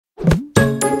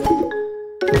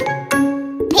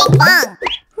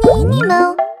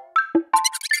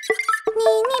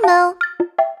mo.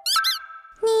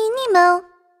 Mo.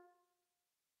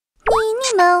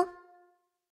 Mo.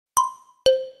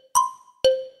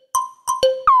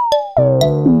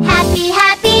 Happy,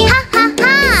 happy, ha ha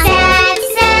ha. Sad,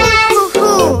 sad, hoo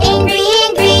hoo. Angry,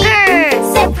 angry,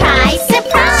 surprise,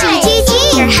 surprise.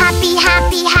 Gee. You're happy,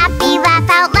 happy, happy, laugh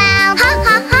out loud, ha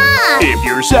ha ha. If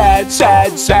you're sad,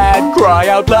 sad, sad, cry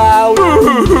out loud.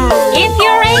 If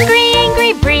you're angry,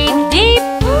 angry, breathe deep.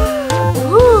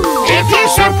 If you're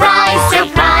surprised,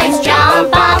 surprised,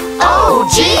 jump up, oh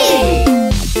gee.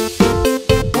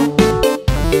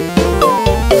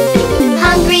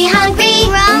 Hungry, hungry,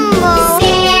 rumble.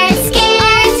 Scared,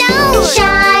 scared, no.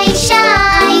 Shy,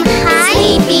 shy,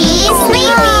 sleepy,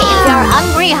 sleepy. If you're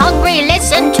hungry, hungry,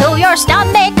 listen to your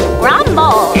stomach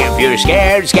grumble. If you're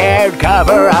scared, scared,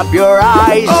 cover up your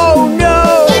eyes. Oh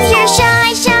no! If you're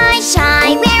shy, shy,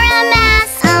 shy, wear a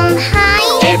mask, high.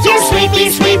 If you're sleepy,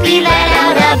 sleepy, let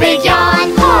out a big yawn.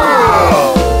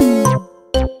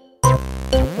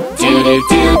 Do do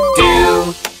do do.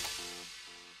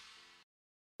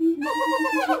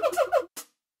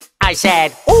 I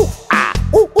said ooh ah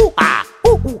ooh ooh ah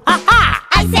ooh ooh ah ah.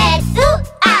 I said ooh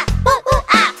ah ooh ooh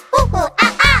ah ooh ooh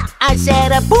ah ah. I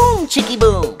said a boom chicky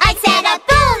boom. I said a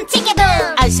boom chicky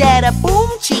boom. I said a boom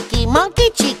cheeky monkey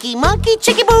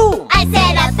chicky boom. I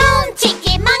said a boom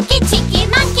chicky monkey chicky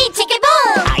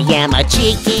boom. I am a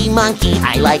cheeky monkey.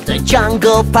 I like the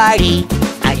jungle party.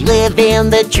 I live in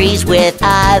the trees with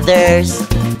others.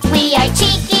 We are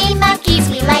cheeky monkeys.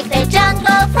 We like the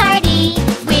jungle party.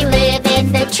 We live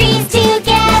in the trees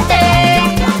together.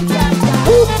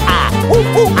 Ooh ah ooh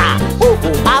ooh ah ooh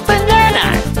ooh ah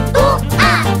banana. Ooh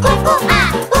ah ooh ooh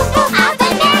ah ooh ooh ah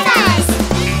bananas.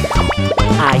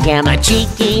 I am a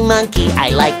cheeky monkey. I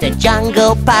like the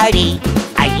jungle party.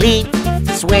 I leap,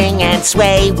 swing, and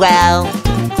sway well.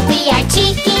 We are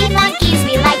cheeky monkeys.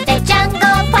 We like the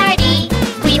jungle party.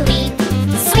 We leap,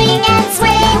 swing, and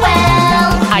sway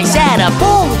well. I said a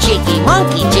boom chicky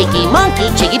monkey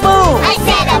chicky boom. I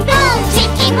said a boom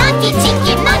chicky monkey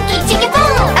chicky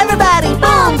boom. Everybody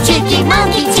boom chicky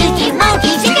monkey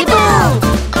chicky boom.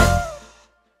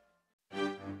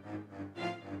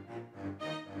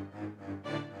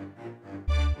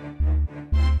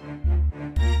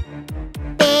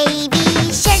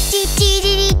 Baby shark doo doo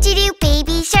doo doo doo.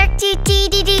 Baby shark doo doo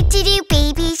doo doo doo doo.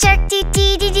 Baby shark doo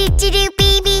doo doo doo doo doo.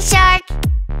 Baby shark.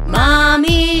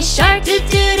 Mommy shark doo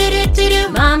doo doo doo doo doo.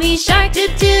 Mommy shark doo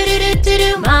doo doo doo doo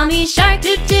doo. Mommy shark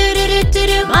doo doo doo doo doo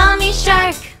doo. Mommy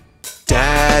shark.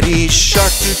 Daddy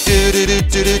shark doo doo doo doo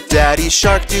doo doo. Daddy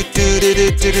shark doo doo doo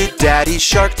doo doo doo. Daddy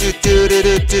shark doo doo doo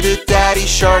doo doo doo. Daddy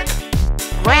shark.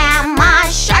 Grandma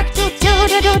shark doo doo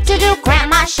doo doo doo doo.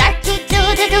 Grandma shark doo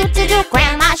doo doo doo doo doo.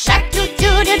 Grandma shark doo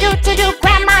doo doo doo doo doo.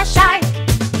 Grandma shark.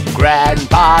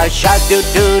 Grandpa shark doo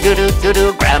doo doo doo doo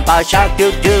doo. Grandpa shark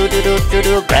doo doo doo doo doo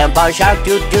doo. Grandpa shark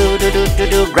doo doo doo doo doo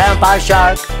doo. Grandpa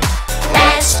shark.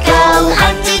 Let's go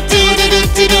hunt doo doo doo doo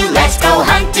doo doo. Let's go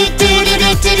hunt doo doo doo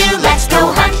doo doo doo. Let's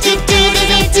go hunt doo doo doo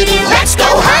doo doo doo. Let's go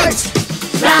hunt.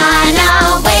 Run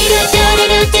away doo doo doo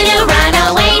doo doo doo. Run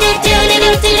away doo doo doo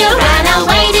doo doo doo. Run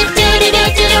away doo doo doo doo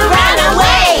doo doo. Run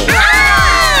away.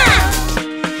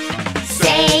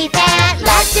 Safe at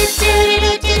last doo doo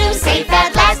doo doo doo. Safe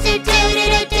at last doo doo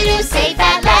doo doo doo. Safe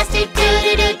at last doo doo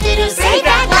doo doo doo. Safe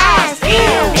at last.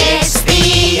 It's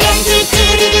the end doo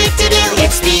doo doo doo doo.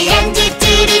 It's the end doo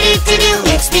doo doo doo doo.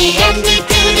 It's the end doo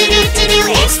doo doo doo doo.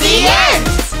 It's the end.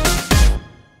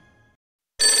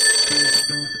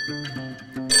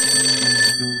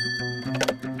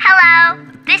 Hello,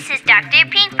 this is Dr.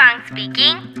 Pinkfong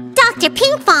speaking. Dr.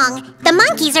 Pinkfong, the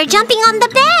monkeys are jumping on the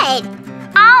bed.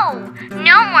 Oh,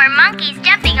 no more monkeys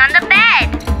jumping on the bed.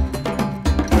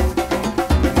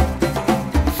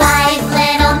 5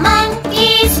 little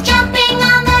monkeys jumping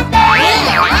on the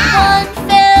bed. One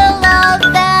fell off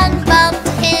and bumped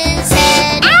his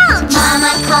head. Ouch!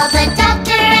 Mama called the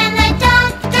doctor and the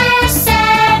doctor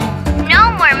said,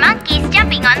 No more monkeys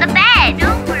jumping on the bed.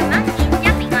 No more monkeys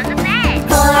jumping on the bed.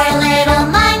 4 little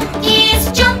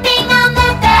monkeys jumping on the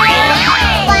bed.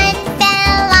 One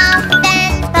fell off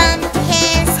and bumped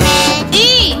his head.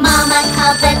 Mama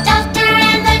called the doctor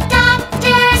and the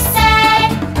doctor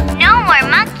said, No more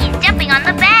monkeys jumping on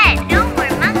the bed. No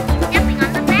more monkeys jumping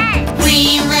on the bed.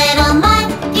 3 little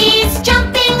monkeys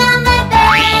jumping on the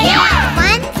bed.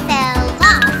 One fell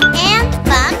off and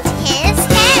bumped his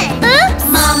head. Oops!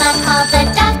 Mama called the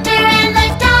doctor and the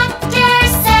doctor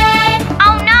said,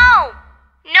 Oh no!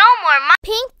 No more monkeys.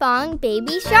 Pinkfong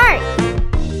Baby Shark.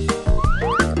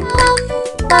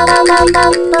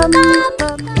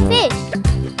 Fish.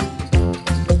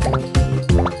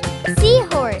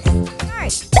 Seahorse.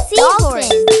 Seahorse.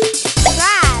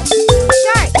 Crab.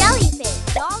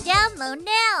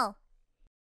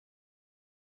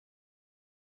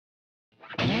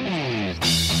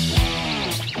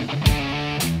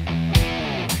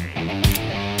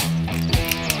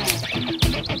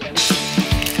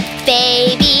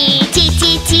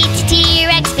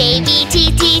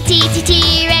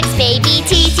 T-T-T-T-Rex, baby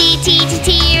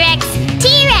T-T-T-T-T-Rex,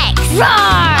 T-Rex! Roar!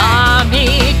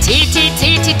 Mommy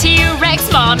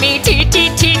T-T-T-T-T-Rex, Mommy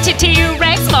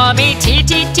T-T-T-T-T-Rex, Mommy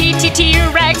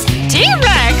T-T-T-T-T-Rex,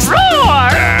 T-Rex! Roar!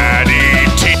 Daddy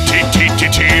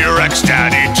T-T-T-T-T-Rex,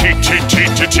 Daddy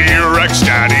T-T-T-T-T-Rex,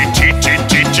 Daddy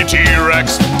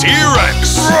T-T-T-T-T-Rex,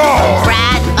 T-Rex! Roar!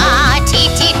 Grandma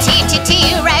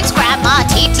T-T-T-T-T-Rex, Grandma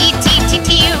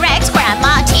T-T-T-T-T-Rex,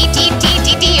 Grandma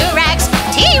T-T-T-T-T-Rex,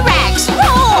 T-Rex!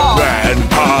 Roar!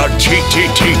 Grandpa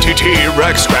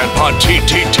T-T-T-T-Rex, Grandpa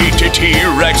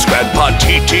T-T-T-T-Rex, Grandpa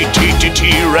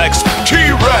T-T-T-T-Rex,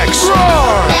 T-Rex!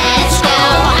 Roar! Let's go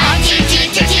hunt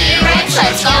T-T-T-T-Rex,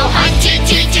 let's go hunt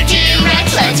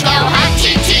T-T-T-T-Rex, let's go hunt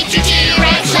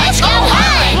T-T-T-T-Rex, let's go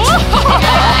hunt!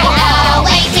 Run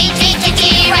away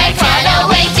T-T-T-T-Rex, run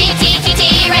away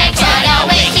T-T-T-T-Rex, run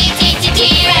away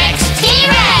T-T-T-T-Rex,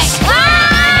 T-Rex!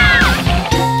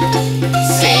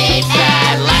 Save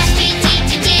that last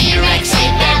T-T-T-Rex,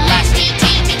 save that last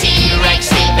T-T-T-Rex,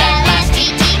 save that last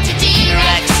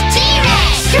T-T-T-Rex,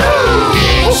 T-Rex!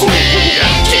 It's the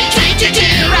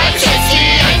T-T-T-Rex, it's the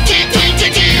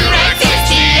T-T-T-Rex, it's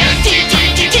the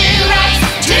T-T-T-Rex,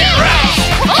 T-Rex!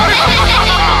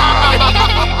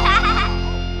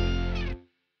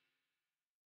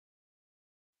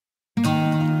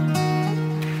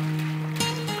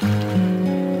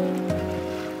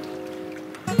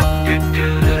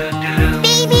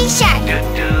 Baby shark,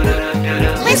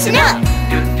 listen up.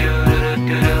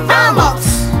 Vamos.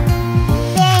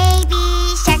 Baby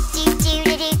shark, do do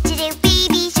do do do do.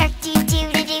 Baby shark, do do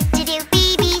do do do do.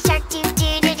 Baby shark, do do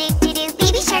do do do do.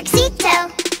 Baby sharkcito.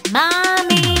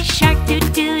 Mommy shark do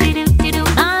do do do do do.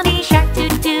 Mommy shark do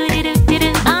do do do do do.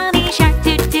 Mommy shark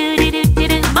do do do do do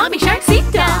do. Mommy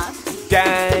sharkcito.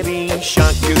 Daddy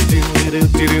shark do do do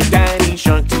do do. Daddy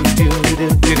shark do do do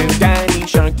do do. Daddy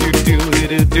shark do do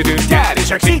do do do. Daddy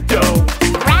sharkcito.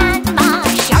 Grandma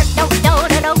shark do do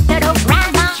do do do do.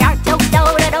 Grandma shark do do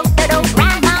do do do do.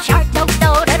 Grandma shark do do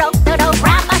do do do do.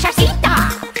 Grandma sharkcito.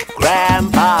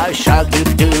 Grandpa shark do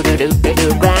do do do do do.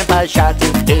 Grandpa shark do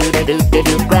do do do do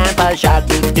do. Grandpa shark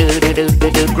do do do do do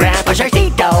do. Grandpa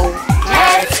sharkcito.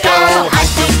 Let's go hunt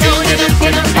do do do do do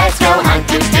do. Let's go hunt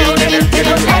do do do do do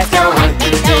do. Let's go hunt do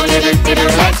do do do do do.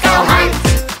 Let's go hunt.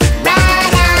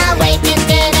 Run away do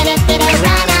do do do do do.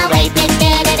 Run away do do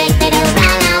do do do do.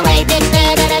 Run away do do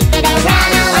do do do do.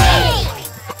 Run away.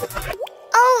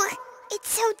 Oh, it's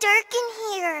so dark in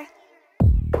here.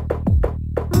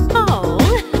 Oh,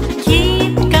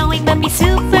 keep going, but be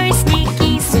super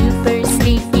sneaky, super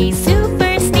sneaky,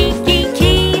 super sneaky.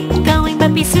 Keep going,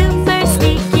 but be super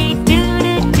sneaky. Do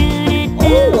do do do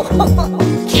do.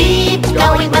 Keep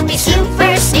going, but be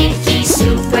super sneaky,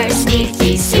 super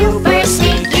sneaky, super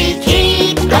sneaky.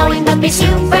 Keep going, but be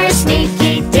super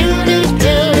sneaky. Do do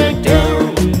do do do.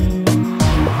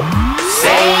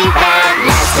 Save that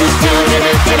last do do do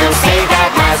do do do. Save that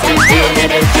last do do do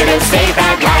do do do. Save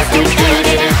that last do do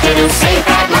do do do do. Save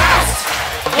that last.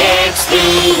 It's the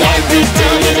end do do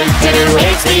do do do.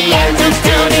 It's the end do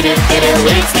do do do do.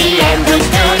 It's the end do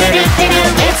do do do do.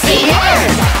 It's the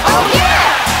end. Oh yeah.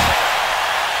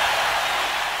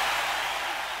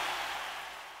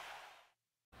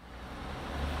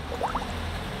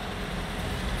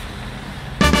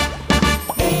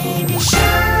 In the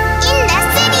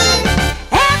city,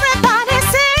 everybody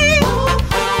sing.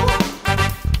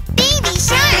 Baby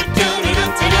shark, do do do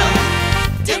do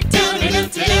do do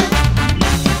do do.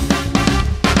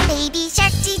 Baby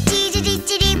shark, do do do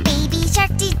do do. Baby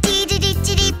shark, do do do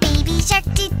do do. Baby shark,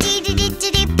 do do do do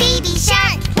do. Baby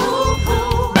shark.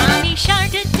 Mommy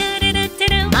shark do do do do do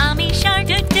do. Mommy shark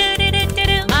do do do do do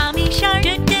do. Mommy shark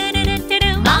do do do do do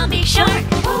do. Mommy shark.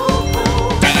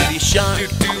 Daddy shark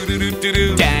do do do do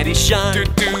do. Daddy shark do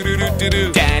do do do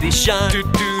do. Daddy shark do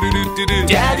do do do do.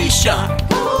 Daddy shark.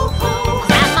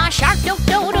 Grandma shark do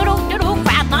do do do do do.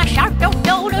 Grandma shark do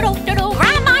do do do do do.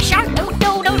 Grandma shark do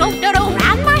do do do do do.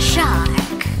 Grandma shark.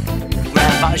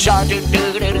 Grandpa shark do do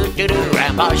do do do do.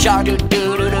 Grandpa shark do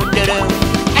do do do do do.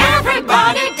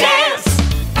 Everybody dance.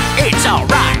 It's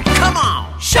alright. Come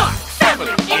on, shark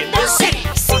family In the city.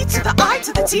 C to the I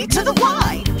to the T to the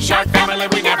Y. Shark family,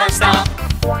 we never stop.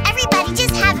 Everybody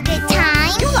just have a good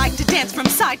time. You like to dance from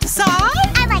side to side.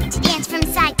 I like to dance from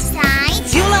side to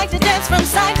side. You like to dance from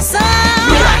side to side.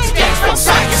 We like to dance from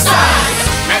side to side.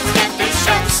 Let's get this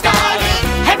show started.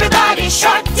 Everybody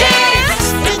shark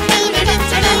dance.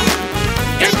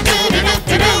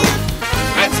 Do-do-do-do-do.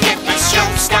 Let's get this show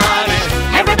started.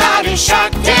 Everybody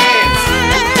shark dance.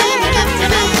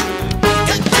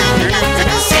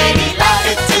 City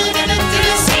light, city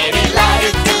light,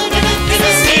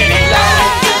 city light,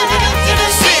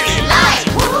 city light.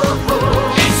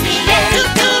 It's the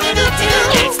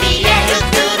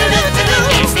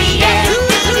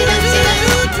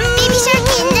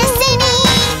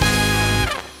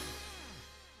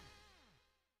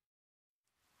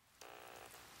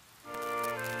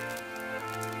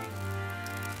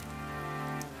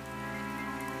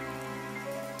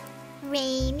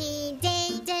Rainy day,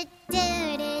 do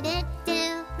do do do do.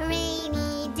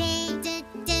 Rainy day, do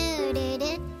do do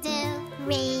do do.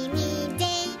 Rainy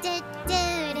day, do do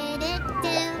do do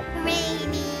do.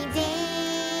 Rainy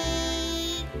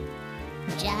day.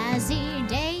 Jazzy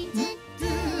day,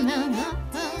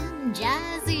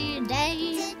 jazzy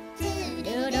day,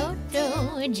 do do do.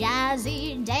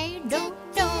 Jazzy day, do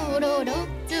do do do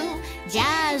do.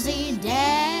 Jazzy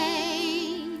day.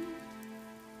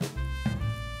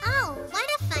 Oh, what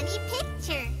a funny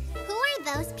picture. Who are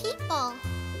those people?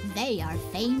 They are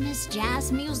famous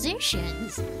jazz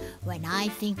musicians. When I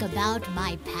think about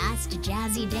my past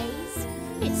jazzy days,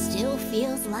 it still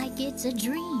feels like it's a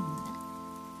dream.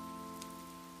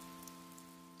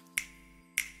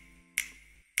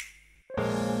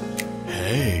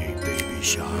 Hey, baby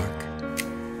shark.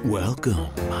 Welcome,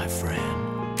 my friend.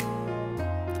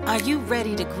 Are you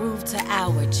ready to groove to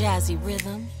our jazzy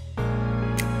rhythm?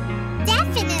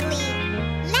 Definitely.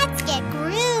 Let's get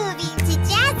groovy to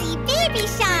Jazzy Baby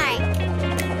Shark.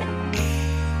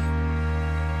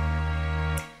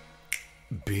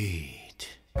 Beat.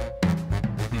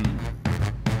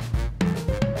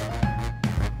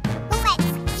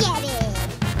 Let's get it.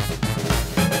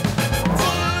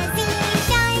 Jazzy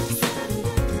Sharks.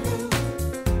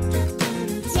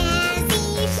 Jazzy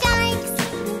Sharks.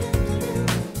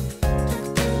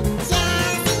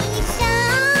 Jazzy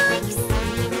Sharks.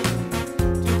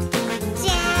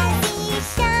 Jazzy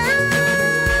Sharks.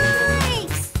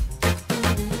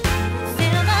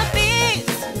 Feel the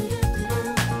beats.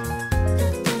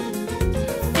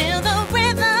 Feel the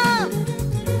rhythm.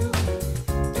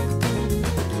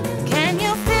 Can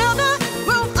you feel the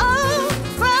groove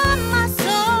from my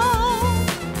soul?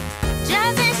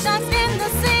 Jazzy sharks in the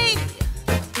sea.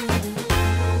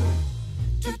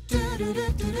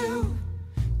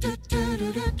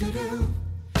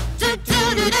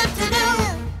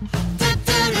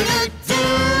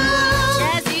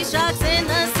 Jazzy sharks in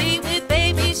the sea with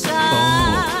baby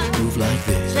sharks. Oh, move like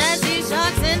this. Jazzy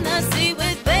sharks in the sea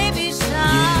with baby sharks.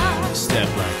 Yeah, step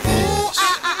like Ooh, this.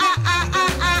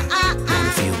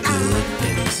 Wanna feel good?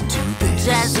 Then listen to this.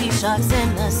 Jazzy sharks in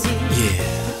the sea. Yeah.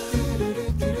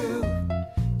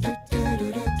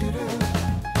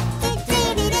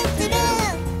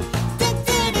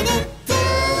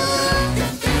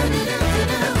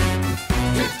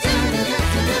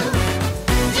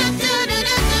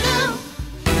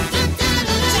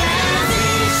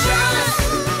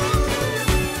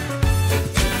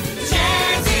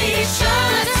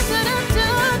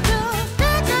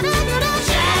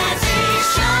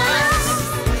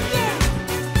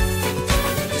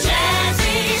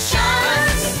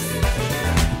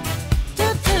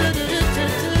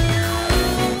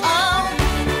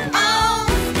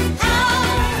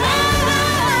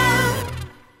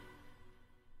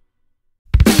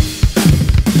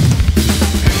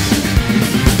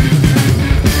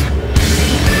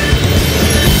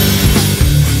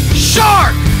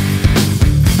 Shark!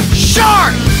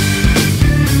 Shark!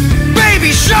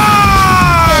 Baby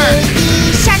shark!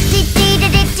 Baby shark, do do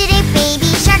do do do do.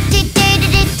 Baby shark, do do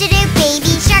do do do do.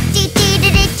 Baby shark, do do do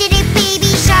do do do.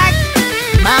 Baby shark.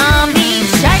 Mommy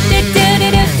shark do do do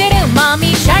do do do.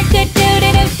 Mommy shark do do do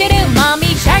do do do.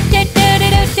 Mommy shark do do do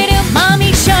do do do.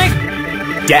 Mommy shark.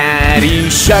 Daddy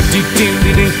shark do do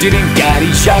do do do do.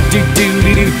 Daddy shark do do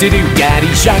do do do do.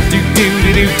 Daddy shark do do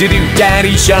do do do do.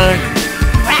 Daddy shark.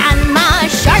 Grandma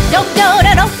shark do do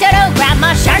do do do do.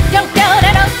 Grandma shark do do do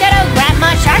do do do.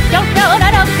 Grandma shark do do do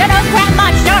do do do. Grandma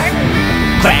shark.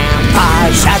 Grandpa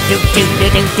shark do do do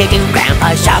do do do. Grandpa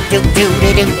shark do do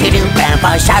do do do do.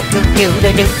 Grandpa shark do do do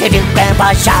do do do.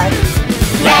 Grandpa shark.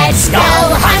 Let's go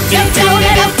hunt do do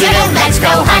do do do do. Let's go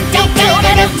hunt do do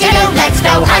do do do do. Let's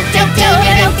go hunt do do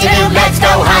do do do do. Let's go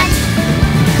hunt.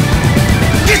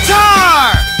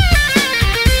 Guitar!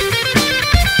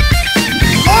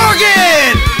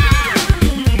 Organ!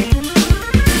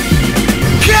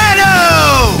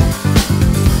 Piano!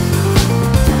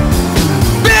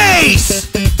 Bass!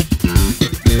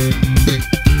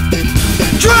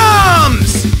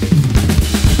 Drums!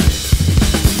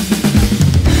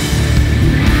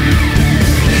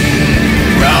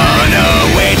 Run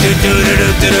away, do do do do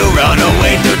do do. Run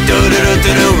away, do do do do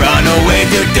do do. Run away,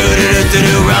 do do do do do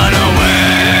do. Run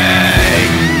away.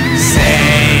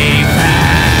 Safe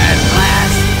at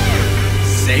last.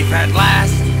 Safe at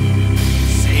last.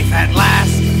 Safe at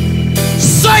last.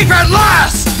 Safe at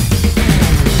last.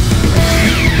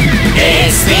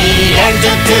 It's the end do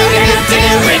do do do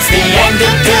do. It's the end do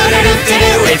do do do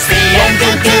do. It's the end do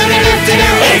do do do do.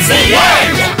 It's the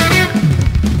end.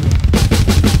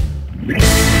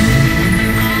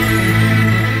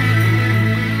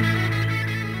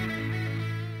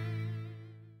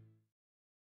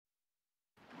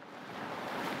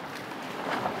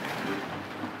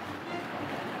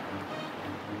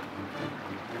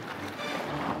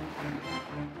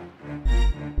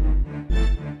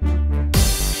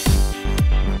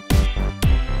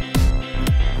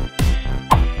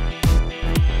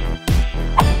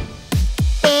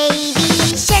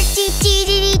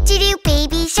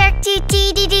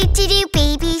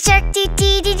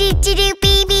 do,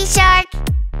 baby shark.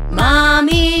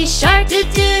 Mommy shark, do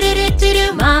do do do do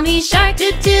do. Mommy shark,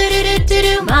 do do do do do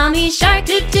do. Mommy shark,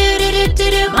 do do do do do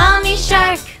do. Mommy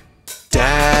shark.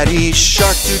 Daddy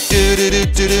shark do do do do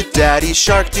do do. Daddy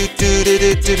shark do do do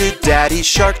do do do. Daddy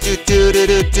shark do do do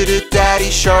do do do.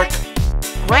 Daddy shark.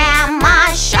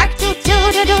 Grandma shark do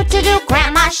do do do do do.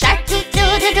 Grandma shark do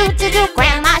do do do do do.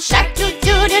 Grandma shark do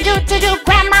do do do do do.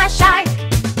 Grandma shark.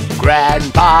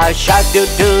 Grandpa shark do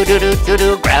do do do do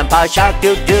do. Grandpa shark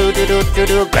do do do do do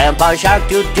do. Grandpa shark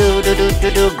do do do do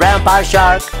do do. Grandpa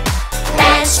shark.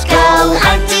 Let's go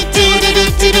hunt do do do do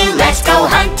do do. Let's go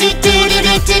hunt do do do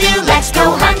do do do. Let's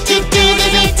go hunt do do do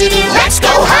do do do. Let's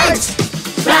go hunt.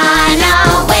 Run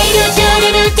away do do do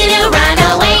do do do. Run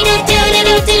away do do do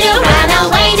do do do. Run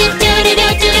away do do do do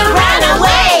do do. Run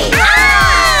away.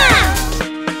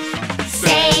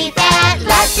 Safe at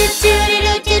last do do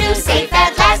do do do. Safe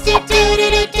at last do do do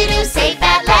do do do. Safe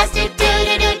at last do do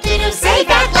do do do do. Safe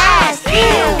at last.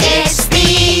 It's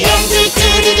the end do do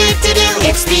do do do do.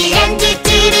 It's the end do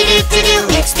do do do do do.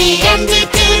 It's the end do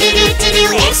do do do do do.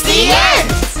 It's the end.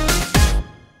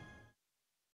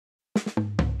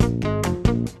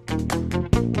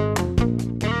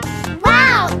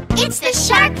 Wow! It's the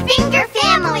shark finger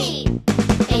family.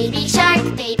 Baby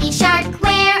shark,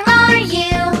 where are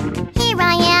you? Here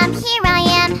I am,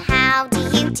 how do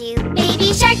you do?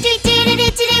 Baby shark do do do do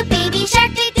do do. Baby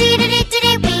shark do do do do do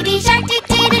do. Baby shark do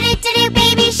do do do do do.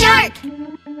 Baby shark.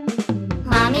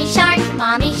 Mommy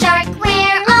shark,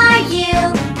 where are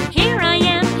you? Here I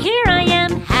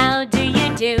am, how do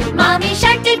you do? Mommy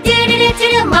shark do do do do do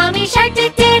do. Mommy shark do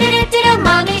do do do do do.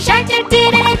 Mommy shark do do do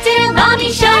do do do.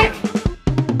 Mommy shark.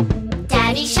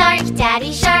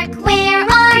 Daddy shark, where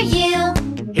are you?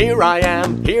 Here I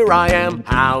am,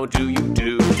 how do you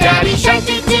do? Daddy shark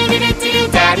do do do do do do.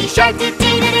 Daddy shark do do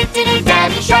do do do do.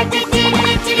 Daddy shark do do do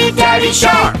do do do. Daddy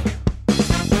shark.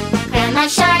 Grandma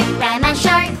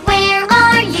shark, where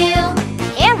are you?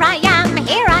 Here I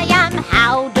am,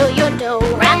 how do you do?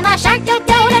 Grandma shark do do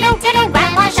do do do do.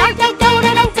 Grandma shark do do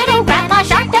do do do do. Grandma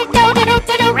shark do do do do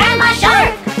do do. Grandma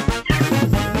shark.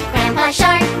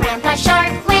 Grandpa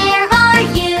shark, where are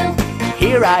you?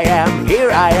 Here I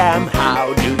am,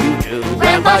 how do you do?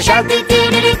 Grandpa shark do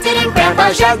do do do do do.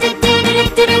 Grandpa shark do do do do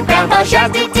do do. Grandpa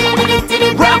shark do do do do do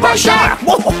do. Grandpa shark.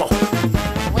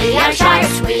 We are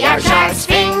sharks,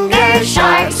 finger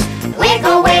sharks.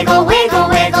 Wiggle, wiggle, wiggle,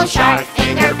 wiggle, shark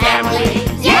finger family.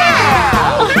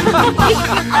 Yeah!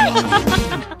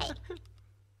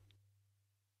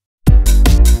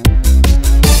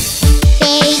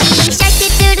 Baby shark do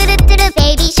do do do do do.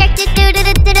 Baby shark do do do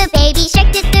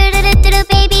do do do.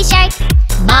 Baby shark.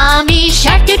 Mommy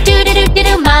shark, do do do do do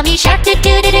do. Mommy shark, do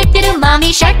do do do do do.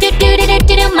 Mommy shark, do do do do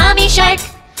do do. Mommy shark.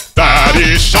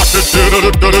 Daddy shark do do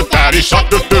do do do. Daddy shark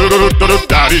do do do do do.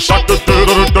 Daddy shark do do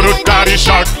do do do. Daddy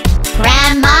shark.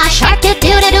 Grandma shark do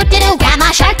do do do do.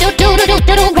 Grandma shark do do do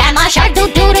do do. Grandma shark do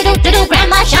do do do do.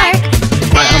 Grandma shark.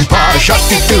 Grandpa shark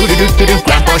do do do do do.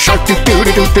 Grandpa shark do do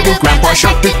do do do. Grandpa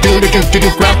shark do do do do do.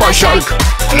 Grandpa shark.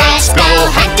 Let's go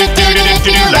hunt do do do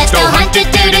do do. Let's go hunt do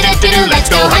do do do do. Let's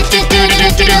go hunt do do do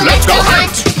do do. Let's go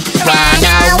hunt. Run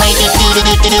away do do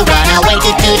do do do. Run away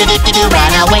do do do do do.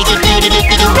 Run away do do do do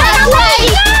do. Run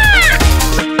away.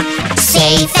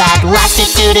 Safe at last do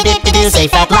do do do do.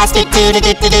 Safe at last do do do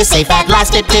do do. Safe at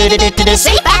last do do do do do.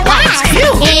 Safe at last.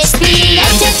 It's the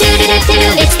end do do do do do.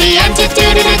 It's the end do do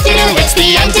do do do. It's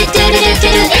the end do do do do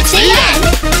do. It's the end.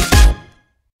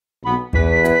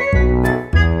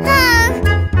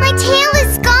 My tail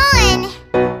is gone.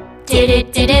 Do do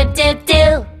do do do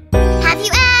do. Have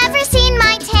you ever seen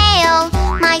my tail?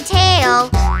 My tail,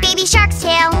 baby shark's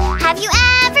tail. Have you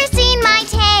ever seen my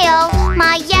tail?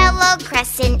 My yellow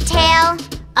crescent tail.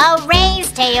 A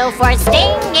raised tail for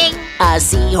stinging. A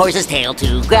seahorse's tail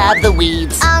to grab the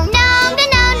weeds. Oh no, no,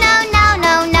 no, no, no,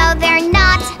 no, no, they're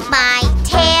not my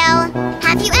tail.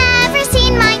 Have you ever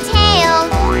seen my tail?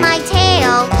 My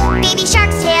tail, baby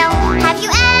shark's tail. Have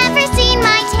you ever seen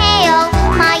my tail?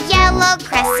 My yellow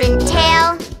crescent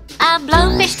tail. A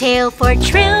blowfish tail for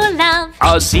true love.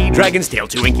 A sea dragon's tail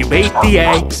to incubate the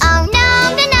eggs. Oh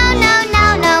no, no, no, no,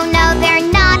 no, no, no, they're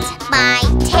not my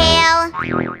tail.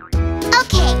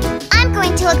 Okay, I'm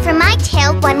going to look for my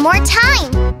tail one more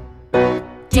time.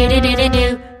 Do do do do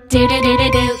do. Do do do do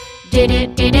do. Do do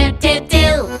do do do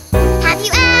do. Have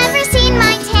you ever seen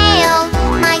my tail?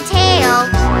 My tail,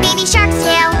 baby shark's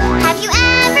tail. Have you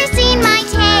ever seen my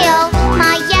tail?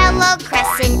 My yellow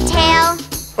crescent tail.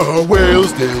 A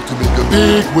whale's tail to make a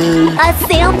big wave. A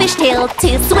sailfish tail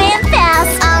to swim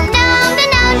fast. Oh no, no,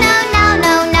 no, no, no,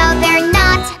 no, no, they're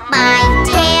not my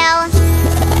tail.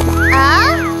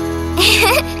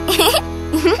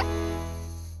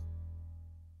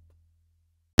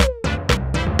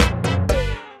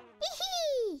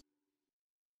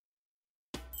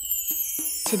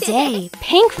 Today,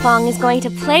 Pinkfong is going to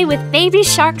play with Baby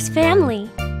Shark's family.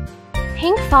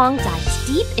 Pinkfong dives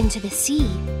deep into the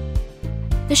sea.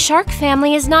 The shark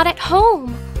family is not at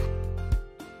home.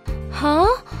 Huh?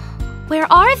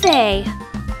 Where are they?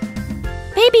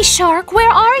 Baby Shark, where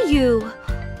are you?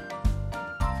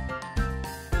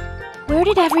 Where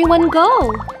did everyone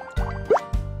go?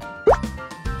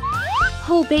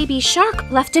 Oh, Baby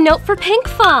Shark left a note for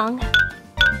Pinkfong.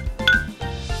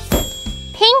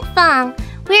 Pinkfong,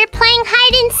 we're playing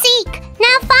hide and seek.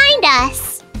 Now find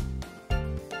us.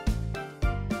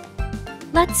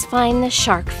 Let's find the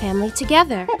shark family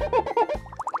together.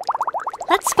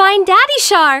 Let's find Daddy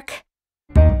Shark.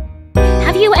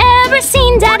 Have you ever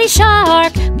seen Daddy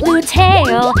Shark? Blue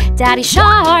tail, Daddy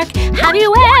Shark. Have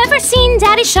you ever seen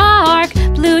Daddy Shark?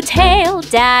 Blue tail,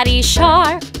 Daddy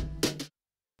Shark.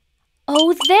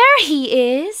 Oh, there he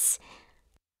is.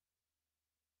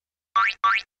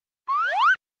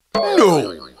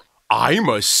 No, I'm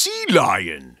a sea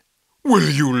lion. Will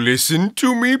you listen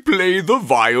to me play the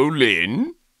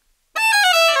violin?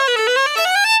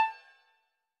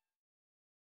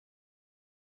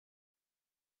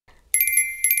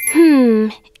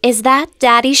 Is that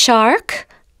Daddy Shark?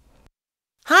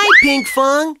 Hi,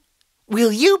 Pinkfong.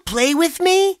 Will you play with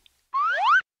me?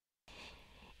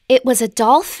 It was a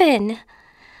dolphin.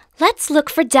 Let's look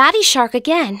for Daddy Shark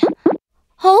again.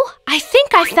 Oh, I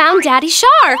think I found Daddy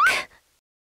Shark.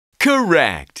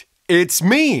 Correct. It's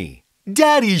me,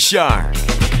 Daddy Shark.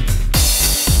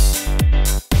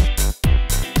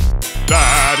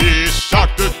 Daddy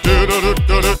Shark,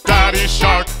 do-do-do-do-do, Daddy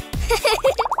Shark.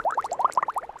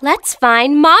 Let's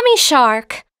find Mommy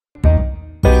Shark.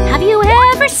 Have you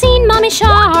ever seen Mommy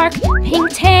Shark?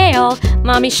 Pink tail,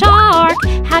 Mommy Shark.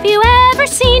 Have you ever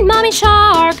seen Mommy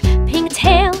Shark? Pink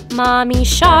tail, Mommy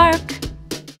Shark.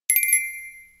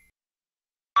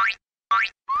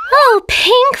 Oh,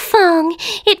 Pinkfong,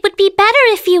 it would be better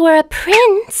if you were a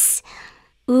prince.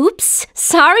 Oops,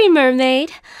 sorry,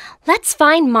 mermaid. Let's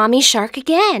find Mommy Shark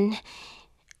again.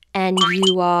 And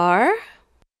you are?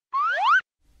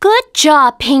 Good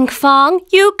job, Pinkfong.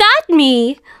 You got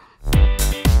me.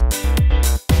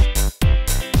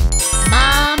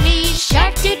 Mommy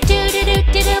shark, do do do do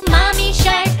do do, Mommy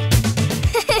shark.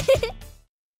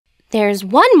 There's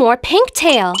one more pink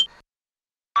tail.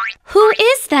 Who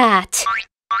is that?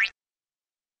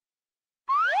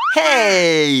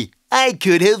 Hey, I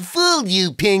could have fooled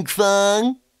you,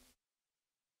 Pinkfong.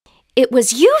 It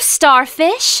was you,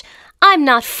 Starfish. I'm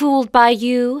not fooled by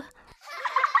you.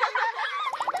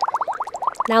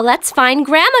 Now let's find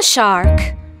Grandma Shark.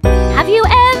 Have you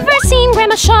ever seen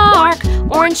Grandma Shark?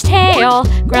 Orange tail,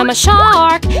 Grandma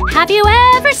Shark. Have you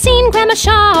ever seen Grandma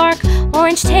Shark?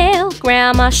 Orange tail,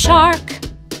 Grandma Shark.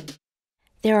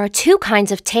 There are two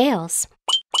kinds of tails.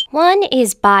 One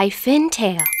is bifin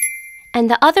tail, and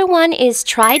the other one is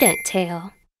trident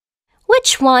tail.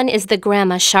 Which one is the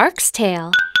Grandma Shark's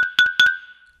tail?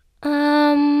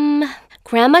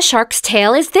 Grandma Shark's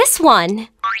tail is this one.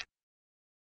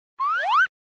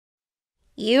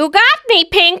 You got me,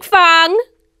 Pinkfong.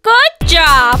 Good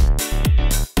job.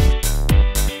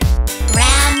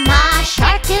 Grandma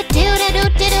shark, do do do do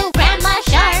do do, Grandma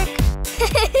shark.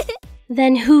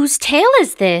 Then whose tail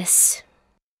is this?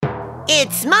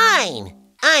 It's mine.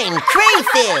 I'm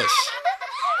Crayfish.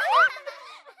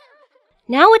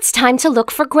 Now it's time to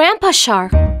look for Grandpa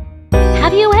Shark.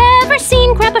 Have you ever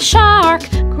seen Grandpa Shark?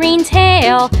 Green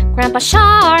tail, Grandpa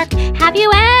Shark. Have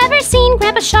you ever seen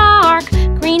Grandpa Shark?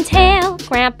 Green tail,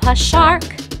 Grandpa Shark.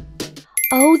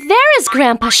 Oh, there is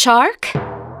Grandpa Shark.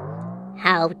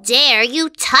 How dare you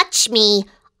touch me?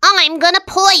 I'm gonna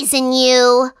poison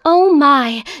you. Oh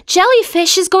my,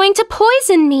 jellyfish is going to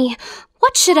poison me.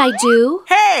 What should I do?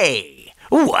 Hey,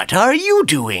 what are you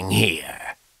doing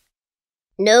here?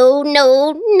 No,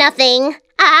 nothing.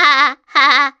 Ah,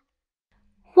 ha.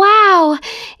 Wow,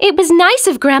 it was nice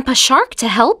of Grandpa Shark to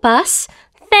help us.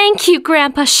 Thank you,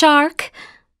 Grandpa Shark.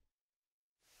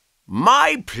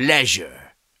 My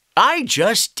pleasure. I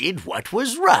just did what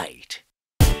was right.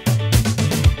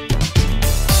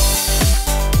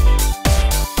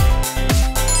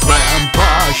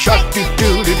 Grandpa Shark,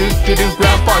 do-do-do-do-do,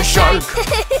 Grandpa Shark.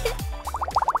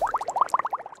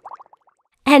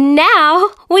 And now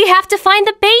we have to find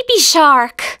the baby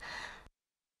shark.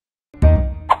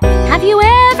 Have you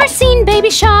ever seen Baby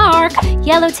Shark?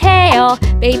 Yellow tail,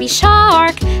 Baby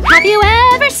Shark. Have you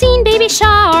ever seen Baby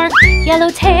Shark? Yellow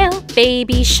tail,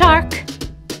 Baby Shark.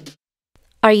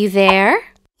 Are you there?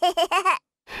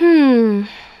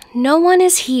 No one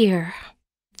is here.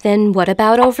 Then what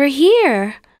about over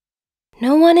here?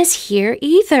 No one is here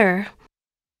either.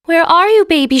 Where are you,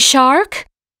 Baby Shark?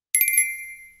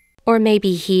 Or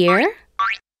maybe here?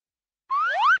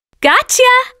 Gotcha!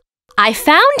 I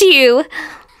found you!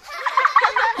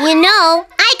 You know,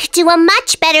 I could do a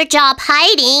much better job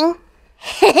hiding.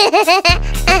 Baby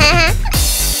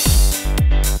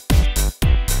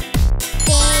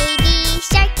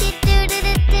shark,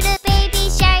 do-do-do-do-do, baby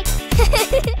shark.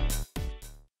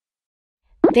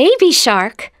 Baby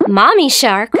shark, mommy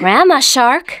shark, grandma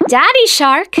shark, daddy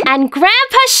shark, and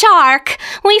grandpa shark!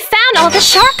 We found all the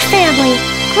shark family!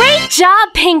 Great job,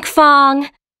 Pinkfong!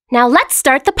 Now let's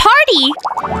start the party!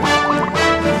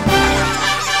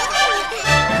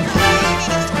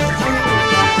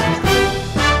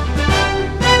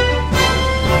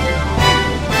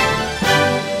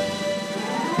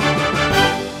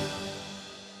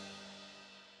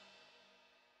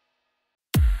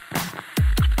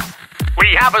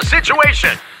 We have a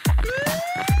situation.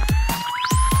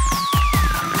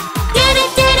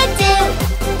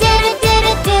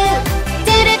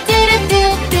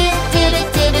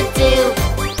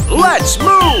 Let's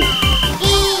move!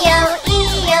 E-O,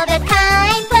 the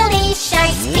kind police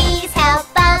sharks, please help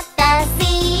out the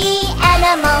sea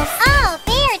animals. Oh,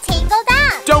 they're tangled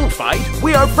up. Don't fight,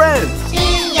 we are friends.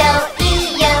 E-O,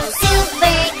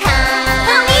 super kind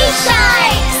police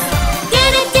sharks.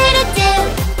 Do-do-do-do-do,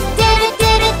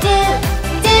 do-do-do-do-do,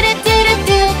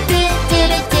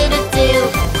 do-do-do-do-do,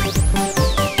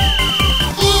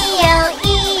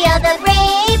 E-O, the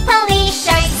brave police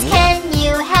sharks, can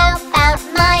you help out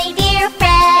my dear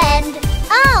friend?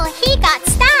 Oh, he got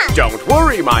stuck. Don't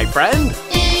worry, my friend.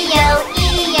 E-O,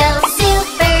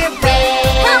 super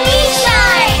brave police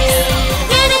sharks.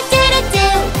 Do-do-do-do-do,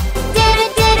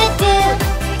 do-do-do-do-do,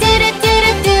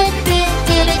 do-do-do-do-do,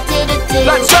 do-do-do-do-do.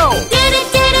 Let's go!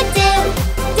 Do-do-do-do-do,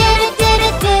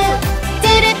 do-do-do-do-do,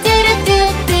 do-do-do-do-do,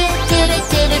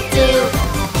 do-do-do-do-do.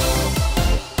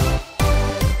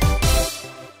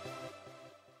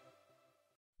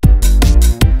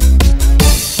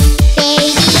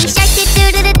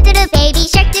 Baby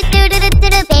shark,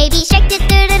 do-do-do-do-do, baby shark,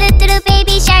 do-do-do-do-do,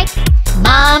 baby shark.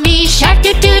 Mommy shark,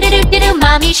 do do do do do do.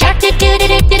 Mommy shark, do do do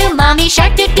do do do. Mommy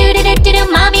shark, do do do do do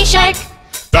do. Mommy shark.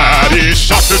 Daddy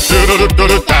shark, do do do do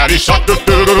do. Daddy shark, do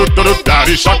do do do do.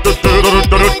 Daddy shark, do do do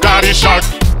do do. Daddy shark.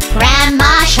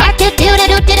 Grandma shark, do do do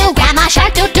do do do. Grandma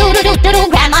shark, do do do do do do.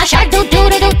 Grandma shark, do do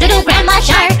do do do. Grandma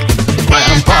shark.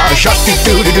 Grandpa shark, do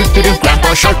do do do do.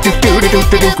 Grandpa shark, do do do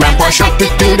do do. Grandpa shark, do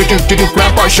do do do do.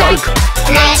 Grandpa shark.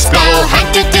 Let's go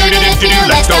hunt, do do do do do.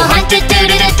 Let's go hunt, do do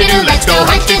do do do. Let's go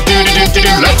hunt, do do do do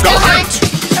do. Let's go hunt.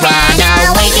 Run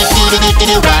away, do do do do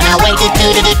do. Run away, do do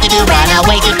do do do. Run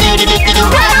away, do do do do do.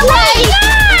 Run away.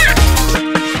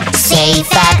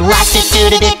 Safe at last, do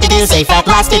do do do do. Safe at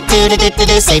last, do do do do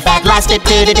do. Safe at last, do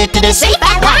do do do do. Safe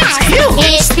at last.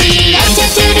 It's the end, do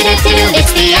do do do do.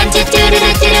 It's the end, do do do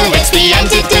do do. It's the end,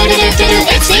 do do do do do.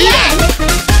 It's the end.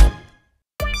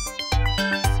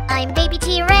 I'm baby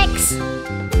T-Rex,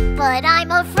 but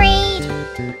I'm afraid.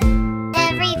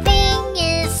 Everything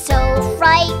is so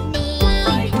frightening.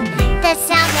 The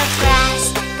sound of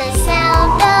grass, the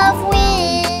sound of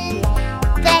wind,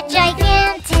 that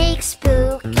gigantic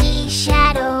spooky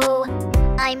shadow.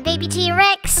 I'm baby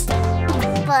T-Rex,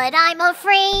 but I'm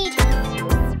afraid.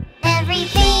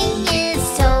 Everything is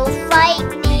so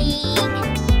frightening.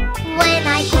 When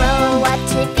I grow up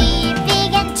to be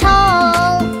big and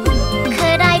tall,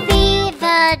 could I be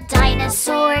the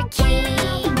dinosaur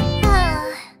king?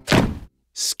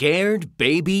 Scared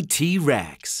baby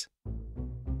T-Rex.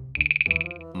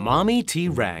 Mommy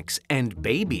T-Rex and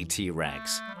baby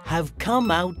T-Rex have come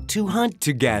out to hunt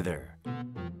together.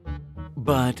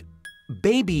 But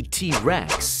baby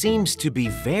T-Rex seems to be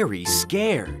very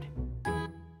scared.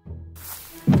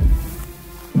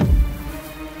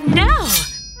 No!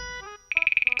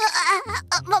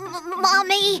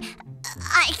 Mommy,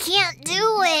 I can't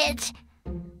do it.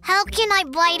 How can I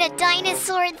bite a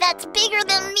dinosaur that's bigger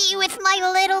than me with my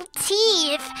little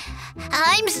teeth?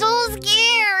 I'm so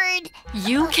scared.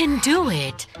 You can do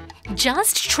it.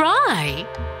 Just try.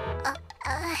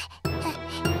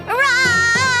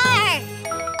 Roar!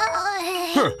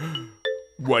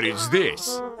 What is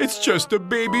this? It's just a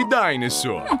baby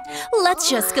dinosaur. Let's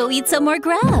just go eat some more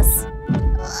grass.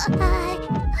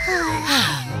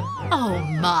 Oh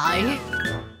my.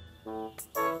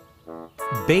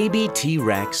 Baby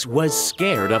T-Rex was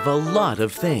scared of a lot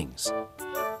of things.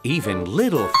 Even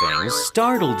little things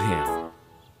startled him.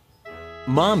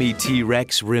 Mommy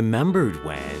T-Rex remembered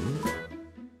when...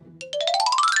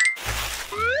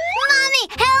 Mommy,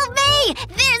 help me!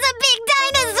 There's a big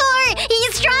dinosaur!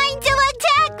 He's trying to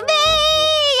attack me!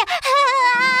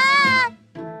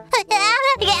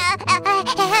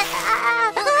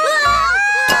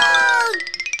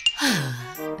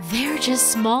 There as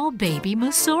small baby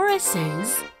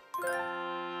Mosauruses.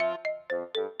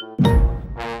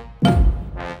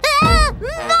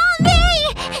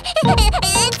 Mommy!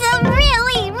 It's a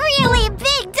really, really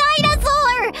big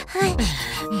dinosaur!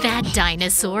 That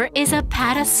dinosaur is a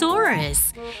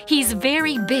Patasaurus. He's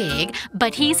very big,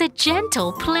 but he's a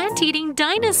gentle plant-eating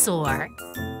dinosaur.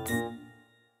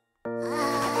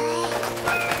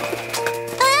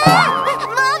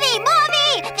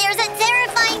 Mommy! There's a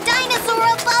terrifying dinosaur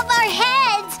above our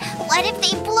heads! What if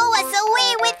they blow us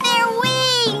away with their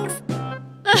wings?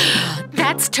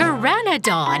 That's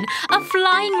Pteranodon, a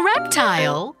flying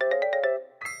reptile.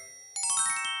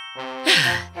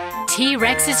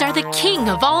 T-Rexes are the king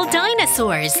of all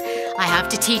dinosaurs. I have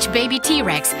to teach baby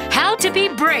T-Rex how to be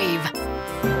brave.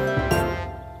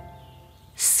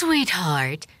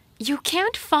 Sweetheart, you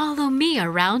can't follow me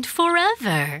around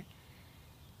forever.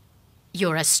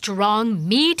 You're a strong,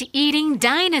 meat-eating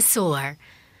dinosaur.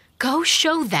 Go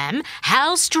show them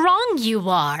how strong you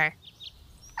are.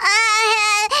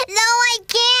 No, I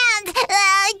can't.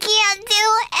 I can't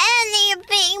do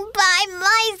anything by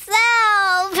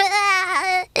myself.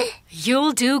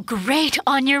 You'll do great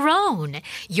on your own.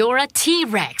 You're a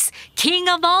T-Rex, king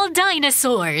of all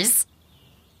dinosaurs.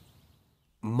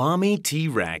 Mommy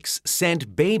T-Rex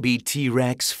sent baby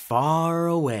T-Rex far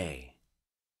away.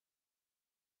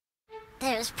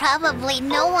 There's probably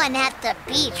no one at the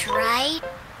beach, right?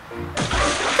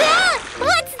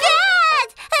 What's that?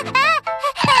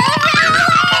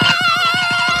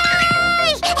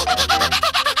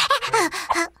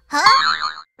 Huh?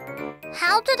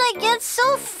 How did I get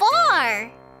so far?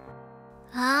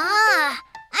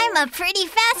 I'm a pretty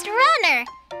fast runner.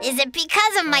 Is it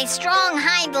because of my strong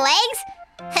hind legs?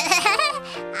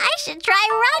 I should try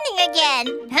running again.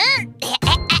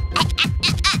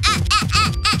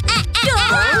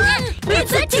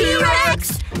 It's a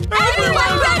T-Rex!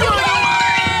 Everyone run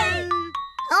away!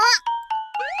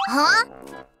 Huh?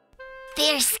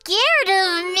 They're scared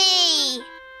of me.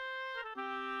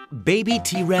 Baby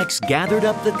T-Rex gathered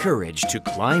up the courage to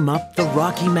climb up the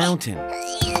rocky mountain.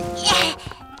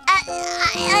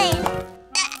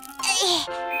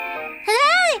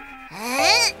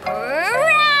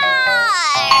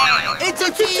 It's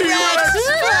a T-Rex!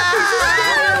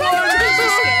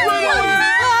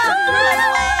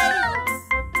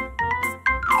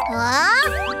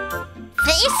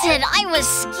 They said I was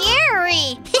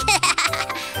scary.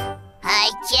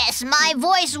 I guess my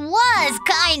voice was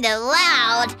kind of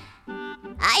loud.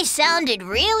 I sounded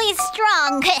really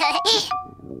strong.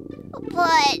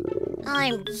 But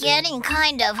I'm getting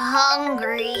kind of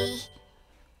hungry.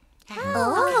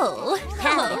 Oh,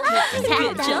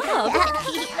 good job.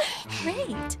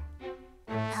 Great.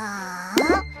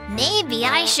 Maybe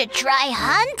I should try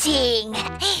hunting.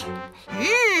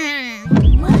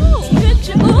 Good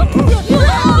job.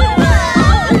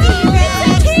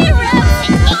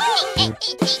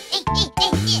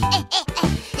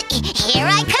 Here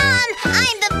I come!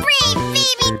 I'm the brave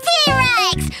baby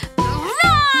T-Rex!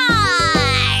 Roar!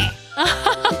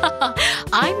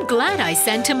 I'm glad I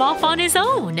sent him off on his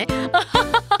own.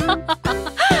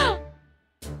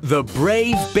 The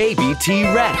brave baby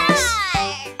T-Rex.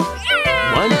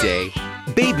 One day,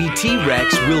 baby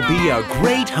T-Rex will be a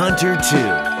great hunter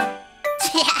too.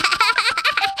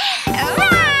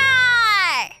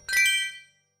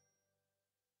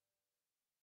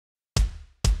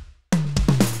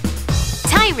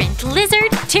 Tyrant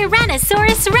lizard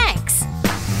Tyrannosaurus Rex.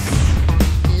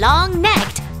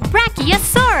 Long-necked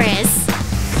Brachiosaurus.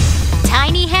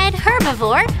 Tiny head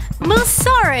herbivore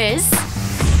Mosaurus.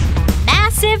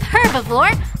 Massive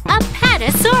herbivore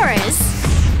Apatosaurus.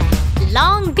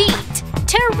 Long beak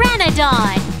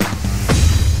Pteranodon.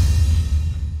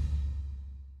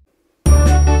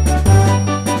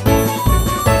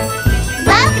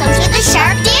 Welcome to the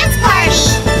Shark Dance Party!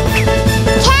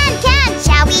 Can,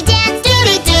 shall we dance?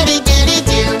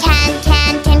 Do-do-do-do-do-do-do. Can,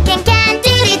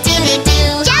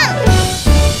 do-do-do-do-do. Jump!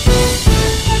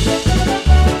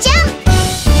 Jump!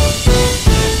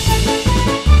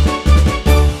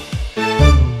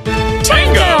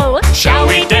 Tango! Shall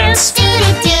we dance?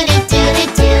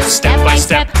 Do-do-do-do-do-do. Step by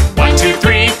step, 1, 2,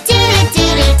 3.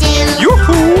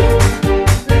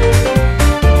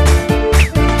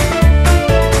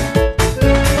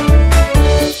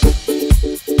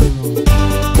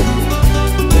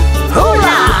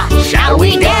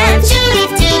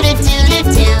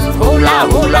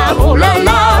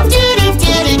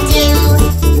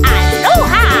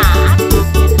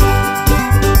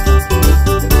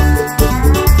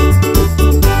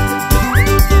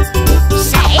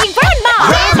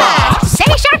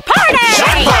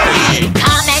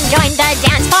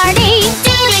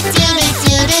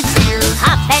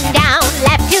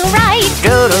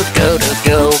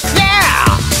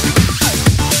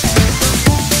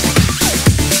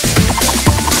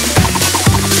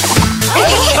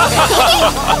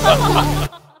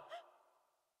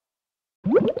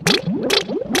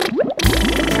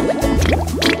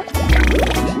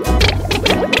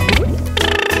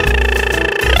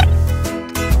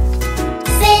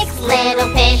 Little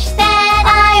fish that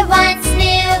I once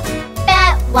knew,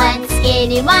 fat one's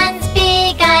skinny one's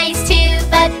big eyes too.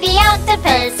 But the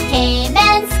octopus came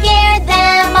and scared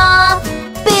them all.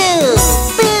 Boo!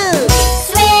 Boo!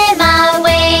 Swim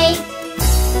away.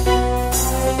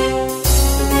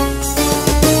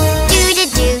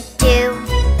 Do-do-do-do,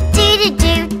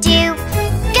 do-do-do-do.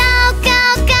 Go, go,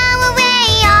 go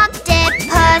away,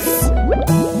 octopus.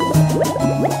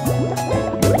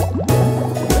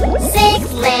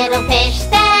 Little fish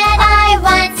that I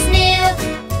once knew,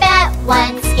 fat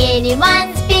one's skinny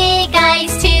one's big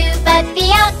eyes too. But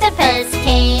the octopus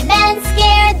came and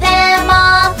scared them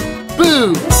all.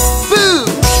 Boo! Boo!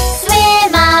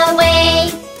 Swim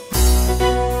away.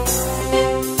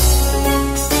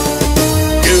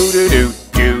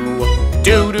 Do-do-do-do,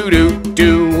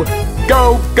 do-do-do-do.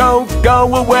 Go, go,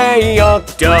 go away,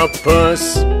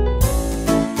 octopus.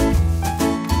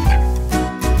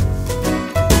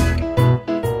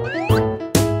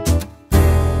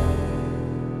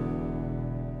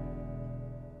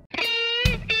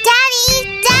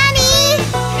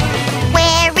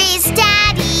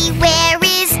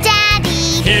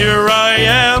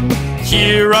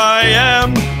 Here I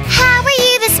am. How are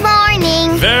you this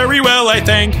morning? Very well, I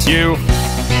thank you.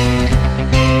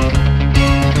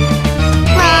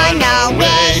 Run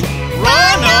away!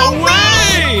 Run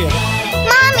away!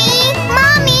 Mommy!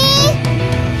 Mommy!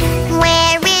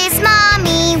 Where is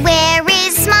Mommy? Where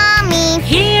is Mommy?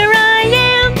 Here I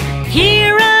am.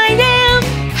 Here I am.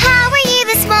 How are you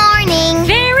this morning?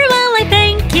 Very well, I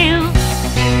thank you.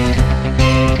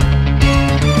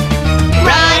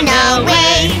 Run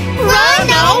away! Run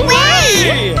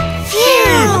away!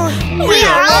 Phew! We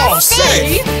are all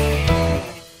safe!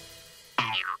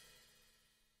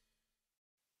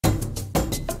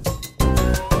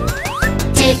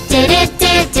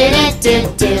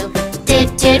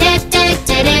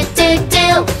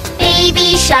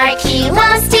 Baby shark, he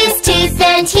lost his tooth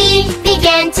and he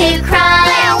began to cry.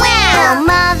 Oh,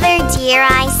 mother dear,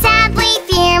 I sadly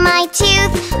fear my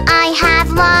tooth I have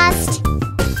lost.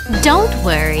 Don't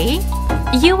worry.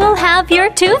 You will have your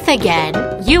tooth again.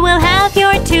 You will have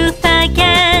your tooth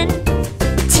again.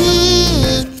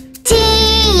 Teeth,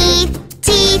 teeth,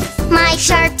 teeth, my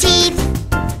sharp teeth.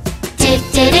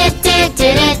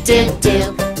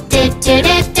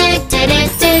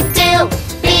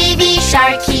 Baby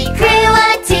shark, he grew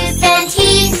a tooth and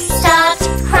he stopped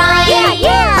crying.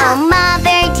 Oh,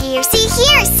 mother dear, see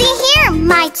here,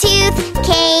 my tooth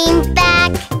came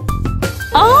back.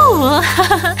 Oh,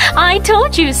 I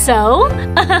told you so.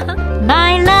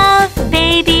 My love,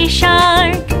 baby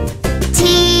shark.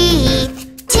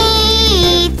 Teeth,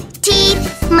 teeth,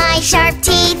 teeth, my sharp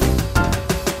teeth.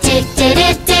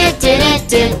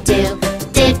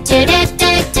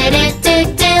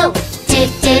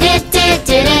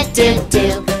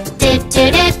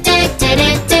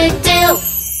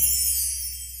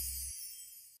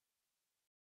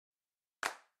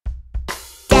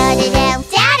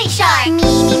 Daddy shark,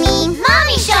 me,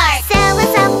 mommy shark. So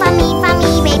what's up for me,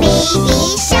 baby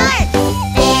shark.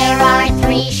 There are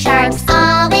 3 sharks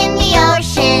all in the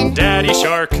ocean. Daddy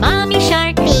shark, Mommy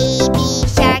shark. Baby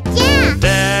shark, yeah.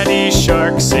 Daddy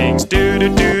shark sings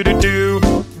do-do-do-do-do.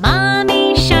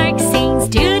 Mommy shark sings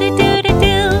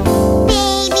do-do-do-do-do.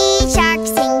 Baby shark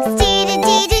sings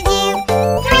do-do-do-do-do.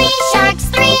 3 sharks,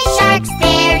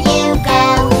 there you go.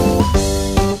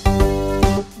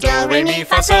 Do, re, mi,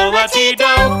 fa, sol, la, ti,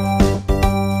 do.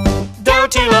 Do,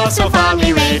 ti, la, sol, fa,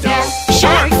 mi, re, do.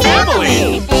 Shark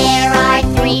family! There are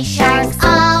 3 sharks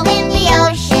all in the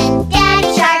ocean.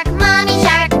 Daddy shark, mommy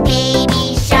shark,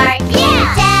 baby shark,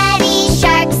 yeah. Daddy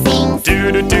shark sings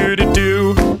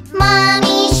Do-do-do-do-do.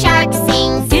 mommy shark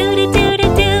sings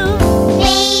Do-do-do-do-do.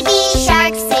 baby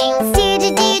shark sings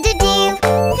do-do-do-do-do.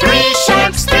 3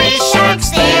 sharks,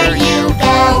 there you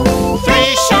go.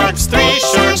 3 sharks, do,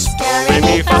 re,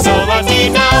 mi, fa, sol, la, ti,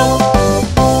 do.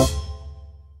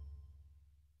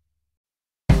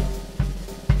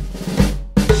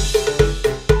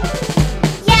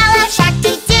 Yellow shark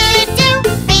do-do-do-do,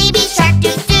 baby shark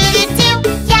do-do-do-do.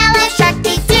 Yellow shark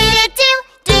do-do-do-do,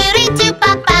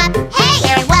 do-do-do-bop-bop. Hey,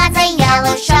 there was a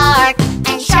yellow shark,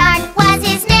 and shark was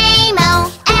his name.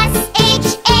 Oh,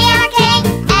 S-H-A-R-K,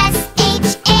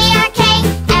 S-H-A-R-K,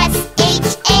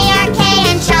 S-H-A-R-K,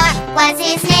 and shark was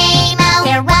his name. Oh,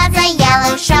 there was a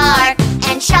yellow shark,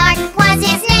 and shark was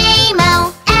his name.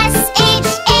 Oh,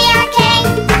 S-H-A-R-K,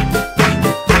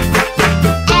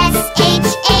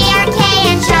 S-H-A-R-K,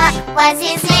 and shark was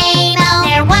his name. Oh,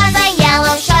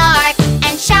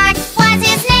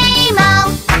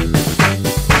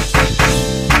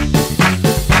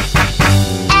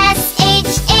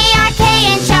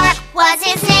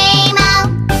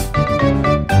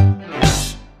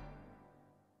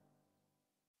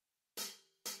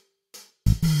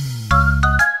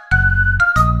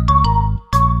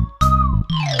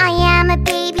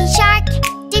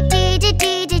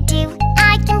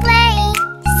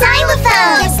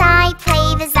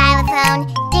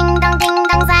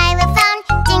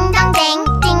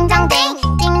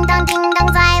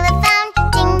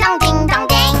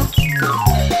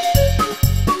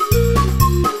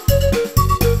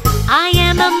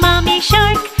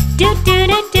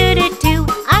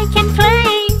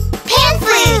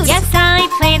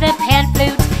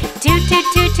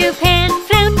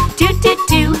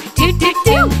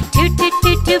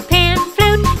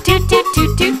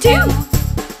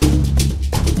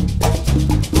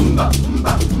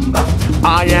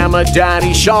 I am a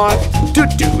daddy shark. Do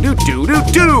do do do do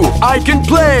do. I can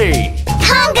play.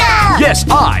 Conga! Yes,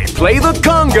 I play the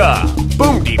conga.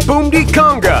 Boom de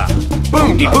conga.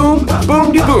 Boom de boom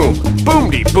boom.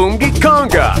 Boom de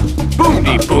conga. Boom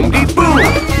de boom.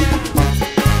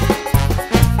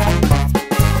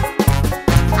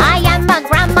 I am a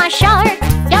grandma shark.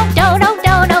 Do do do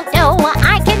do do do.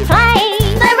 I can play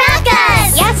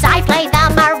maracas. Yes, I play the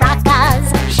maracas.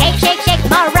 Shake shake shake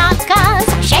maracas.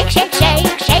 Shake shake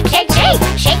shake shake shake shake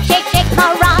shake shake shake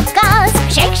maracas.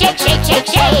 Shake shake shake shake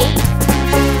shake.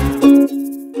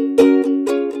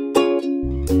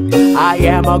 I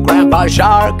am a grandpa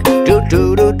shark. Do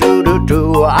do do do do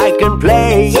do. I can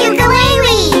play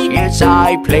Ukulele. Yes,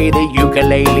 I play the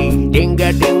ukulele.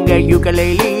 Dinga dinga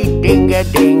ukulele. Dinga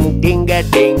ding dinga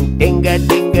ding. Dinga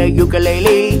dinga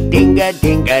ukulele. Dinga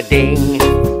dinga ding.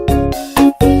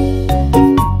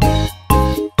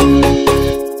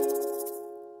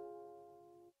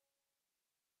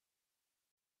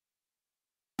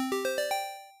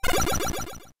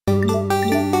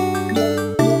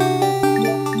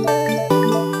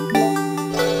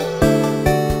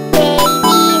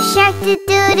 Baby shark, do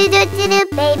do do do do do.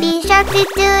 Baby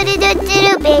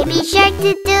shark,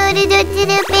 do do do do do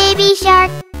do. Baby shark.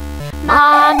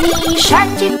 Mommy shark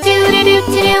do do do do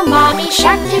do do. Mommy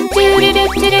shark do do do do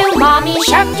do do. Mommy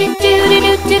shark do do do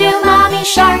do do do. Mommy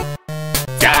shark.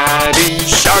 Daddy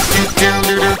shark do do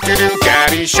do do do do.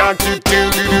 Daddy shark do do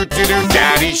do do do do.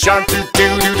 Daddy shark do do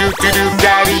do do do do.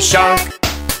 Daddy shark.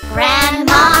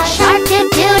 Grandma shark do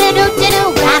do do do do do.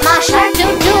 Grandma shark do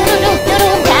do do do do do.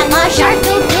 Grandma shark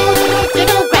do do do do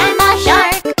do. Grandma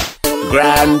shark.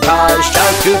 Grandpa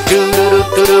shark do do do do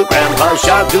do do. Grandpa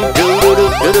shark do do do do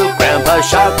do do. Grandpa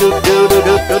shark do do do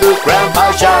do do do.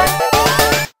 Grandpa shark.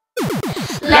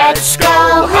 Let's go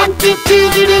hunt do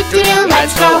do do do do do.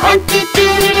 Let's go hunt do do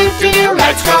do do do do.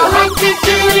 Let's go hunt do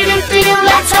do do do do do.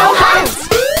 Let's go hunt.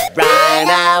 Run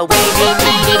away, do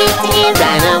do do do do.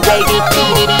 Run away, do do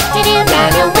do do do.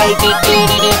 Run away, do do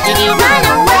do do do. Run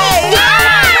away!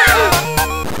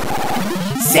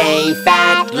 Safe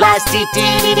at last, do do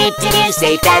do do do.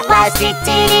 Safe at last, do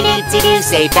do do do do.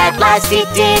 Safe at last, do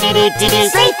do do do do.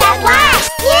 Safe at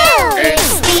last.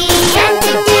 It's the end.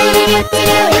 Do do do do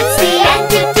do. It's the end.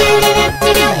 Do do do do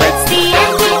do. It's the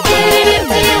end. Do do do do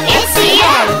do. It's the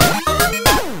end.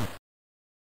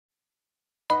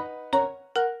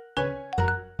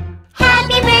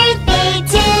 Happy birthday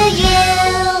to you.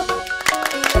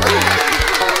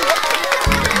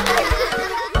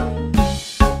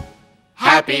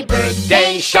 Happy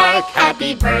birthday shark.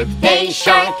 Happy birthday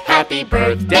shark. Happy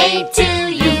birthday to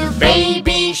you,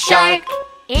 baby shark.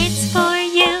 It's for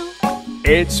you.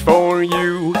 It's for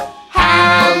you.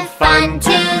 Have fun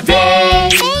today.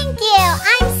 Thank you.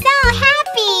 I'm so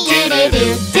happy. Do do do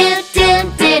do do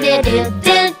do do do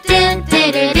do do do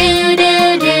do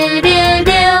do do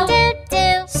do do.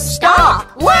 Stop!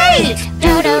 Wait!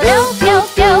 Do do do do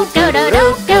do do do do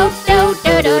do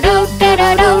do do do do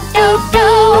do do do.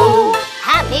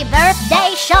 Happy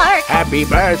birthday, shark! Happy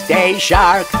birthday,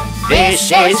 shark.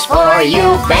 This is for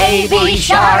you, baby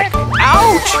shark.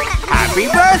 Ouch! Happy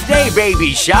birthday,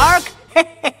 baby shark.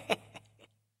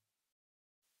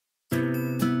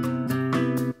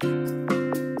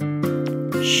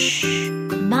 Shh,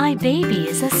 my baby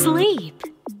is asleep.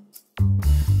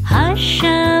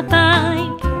 Hush-a-bye,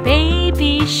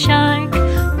 baby shark.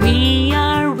 We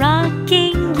are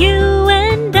rocking you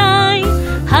and I.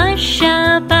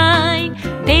 Hush-a-bye,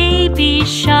 baby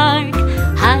shark.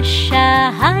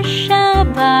 Hush-a-bye.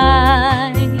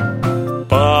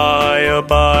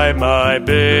 Bye-a-bye, my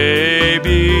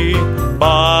baby.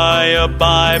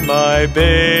 Bye-a-bye, my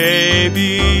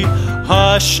baby.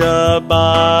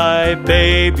 Hush-a-bye,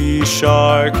 baby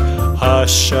shark.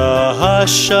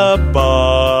 Hush-a-bye.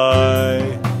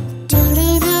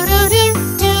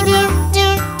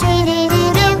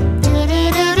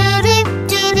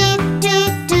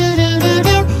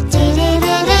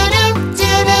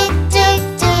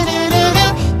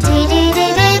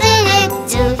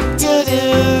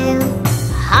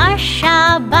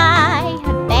 Hush-a-bye,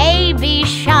 baby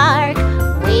shark.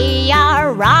 We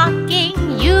are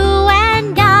rocking you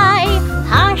and I.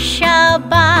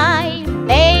 Hush-a-bye,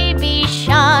 baby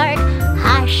shark.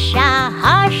 Hush-a-bye.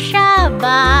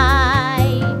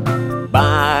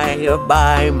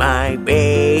 Bye-a-bye, my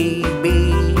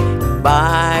baby.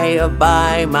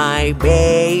 Bye-a-bye, my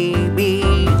baby.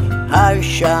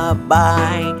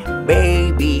 Hush-a-bye,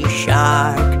 baby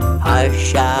shark.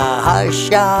 Hush-a-bye.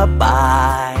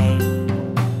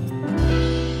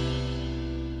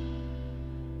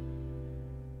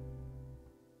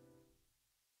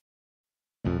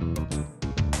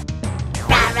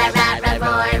 Ra ra ra ra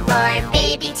roar, roar,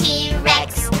 baby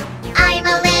T-Rex. I'm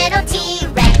a little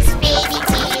T-Rex, baby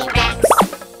T-Rex.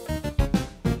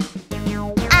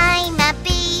 I'm a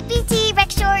baby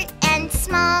T-Rex, short and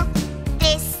small.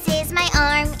 This is my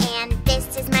arm and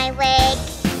this is my leg.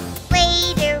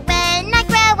 Later when I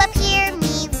grow up, hear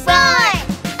me roar.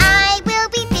 I will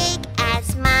be big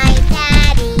as my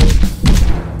daddy.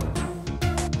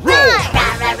 Roar! Ra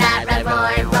ra ra ra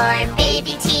roar, roar,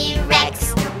 baby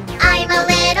T-Rex. I'm a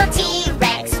little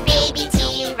T-Rex, baby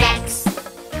T-Rex.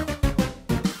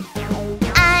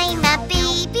 I'm a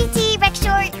baby T-Rex,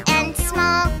 short and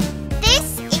small.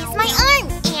 This is my arm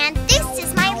and this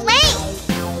is my leg.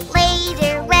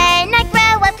 Later when I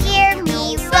grow up, hear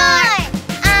me roar.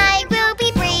 I will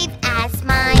be brave as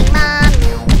my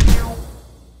mommy.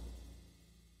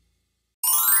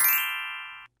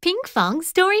 Pinkfong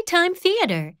Storytime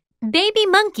Theater. Baby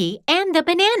Monkey and the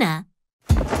Banana.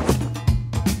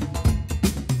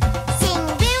 Sing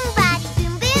boom body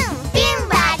boom boom, boom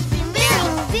body boom boom,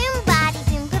 boom body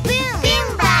boom ba boom, boom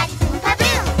body boom ba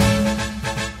boom.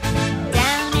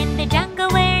 Down in the jungle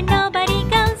where nobody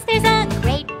goes, there's a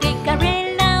great big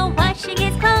gorilla washing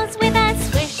his clothes with a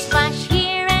swish swash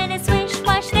here and a swish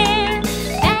swash there.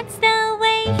 That's the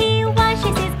way he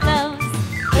washes his clothes.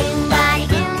 Boom body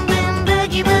boom boom,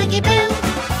 boogie boogie boom.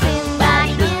 Boom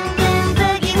body boom boom,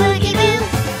 boogie woogie boom.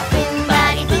 Boom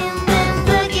body boom boom,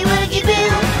 boogie woogie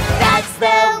boom. That's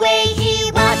the way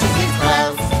he washes his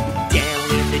clothes. Down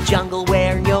in the jungle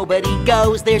where nobody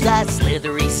goes, there's a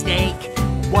slithery snake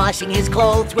washing his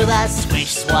clothes with a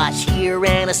swish swash here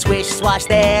and a swish swash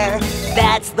there.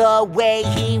 That's the way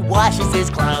he washes his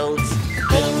clothes.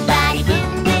 Boom body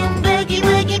boom boom, boogie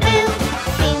woogie boom.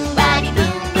 Boom body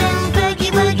boom boom,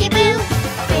 boogie woogie boom.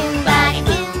 Boom body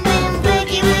boom boom,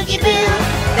 boogie woogie boom.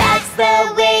 That's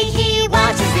the way he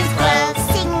washes his clothes.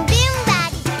 Sing boom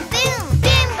body boom boom,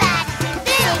 boom body boom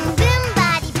boom. Boom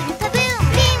body boom ba boom,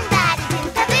 boom body boom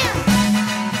ba boom.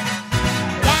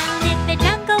 Down in the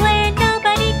jungle where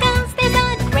nobody goes, there's a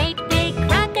great big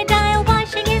crocodile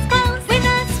washing his clothes with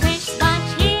a swish swash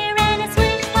here and a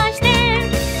swish swash there.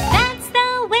 That's the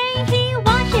way he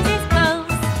washes his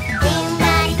clothes. Boom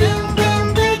body boom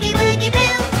boom, boogie woogie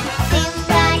boom. Boom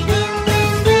body boom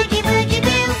boom, boogie woogie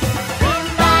boom.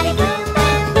 Boom body boom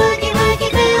boom, boogie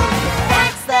woogie boom.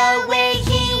 That's the way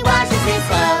he washes his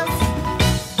clothes.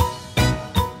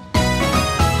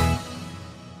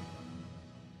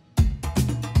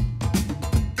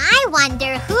 I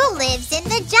wonder who lives in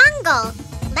the jungle.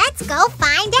 Let's go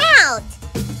find out.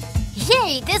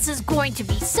 Yay, this is going to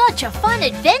be such a fun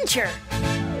adventure.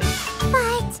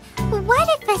 But what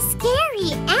if a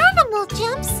scary animal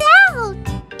jumps out?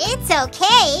 It's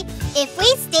okay. If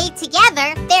we stay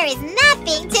together, there is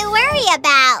nothing to worry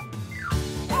about.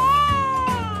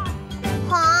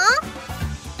 Huh?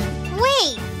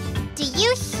 Wait, do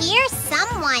you hear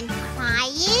someone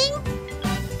crying?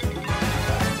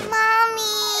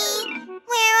 Mommy,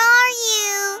 where are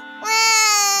you?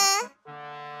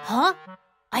 Huh?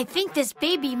 I think this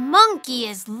baby monkey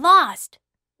is lost.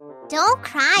 Don't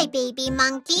cry, baby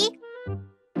monkey.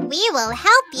 We will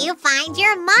help you find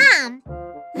your mom.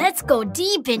 Let's go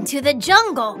deep into the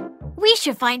jungle. We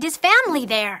should find his family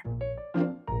there.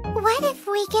 What if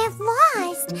we get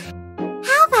lost?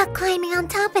 How about climbing on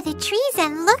top of the trees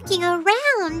and looking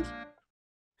around?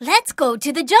 Let's go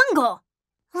to the jungle.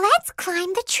 Let's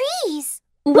climb the trees.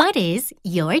 What is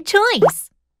your choice?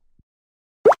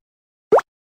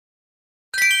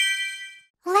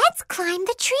 Let's climb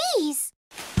the trees.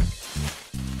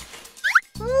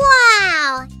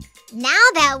 Wow!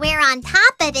 Now that we're on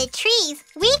top of the trees,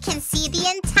 we can see the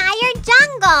entire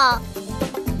jungle.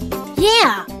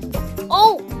 Yeah.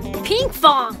 Oh,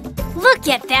 Pinkfong, look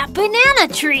at that banana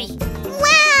tree.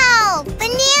 Wow!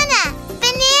 Banana!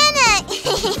 Banana!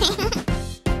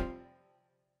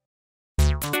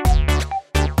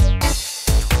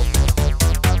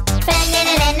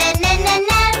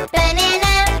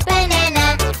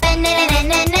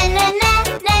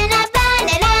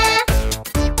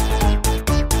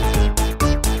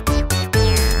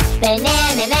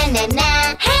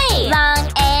 Banana, hey! Long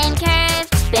and curved.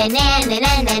 Banana,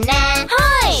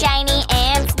 hi! Shiny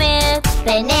and smooth.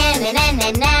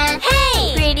 Banana,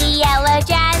 hey! Pretty yellow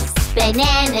dress.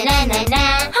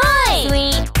 Banana, hi!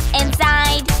 Sweet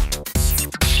inside.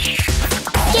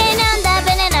 Get on the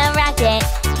banana rocket.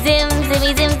 Zoom,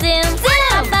 zoomy, zoom, zoom, zoom.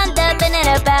 Hop on the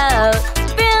banana boat.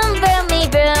 Vroom, vroomy,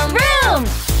 vroom, vroom.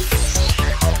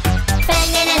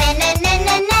 Banana,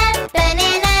 banana,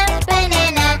 banana, banana,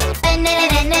 banana,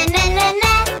 banana, banana.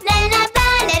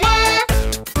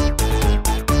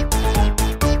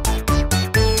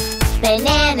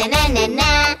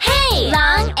 Banana, hey!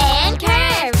 Long and curved.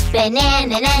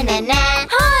 Banana-na-na-na.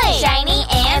 Hi! Shiny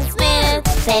and smooth.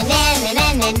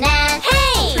 Banana-na-na-na.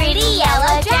 Hey! Pretty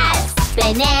yellow dress.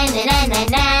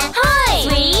 Banana-na-na-na. Hi!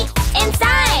 Sweet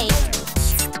inside.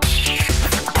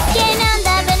 Get on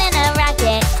the banana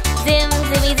rocket. Zoom,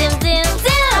 zoomy, zoom, zoom,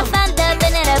 zoom. Up on the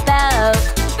banana boat.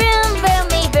 Vroom,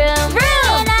 vroomy, vroom,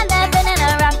 vroom. Get on the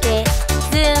banana rocket.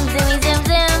 Zoom, zoomy, zoom,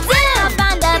 zoom, zoom. Up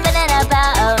on the banana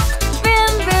boat.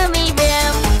 Vroom, vroomy,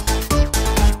 vroom.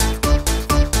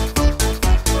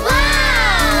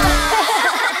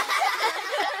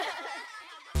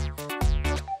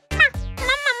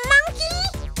 Monkey?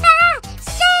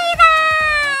 Save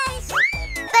us!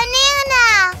 Banana!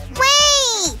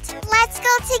 Wait! Let's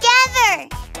go together!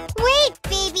 Wait,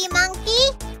 baby monkey!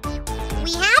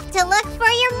 We have to look for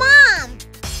your mom!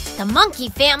 The monkey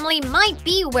family might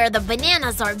be where the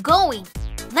bananas are going.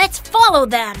 Let's follow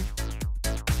them.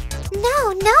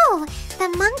 No, the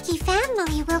monkey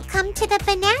family will come to the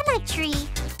banana tree.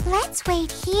 Let's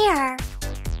wait here.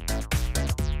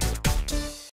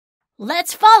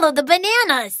 Let's follow the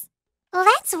bananas.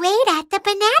 Let's wait at the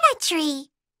banana tree.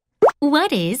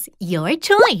 What is your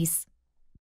choice?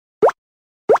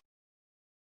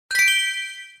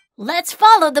 Let's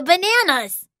follow the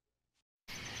bananas.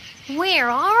 Where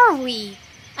are we?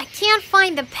 I can't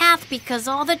find the path because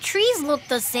all the trees look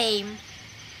the same.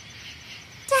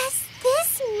 Does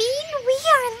this mean we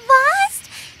are lost?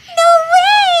 No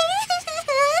way!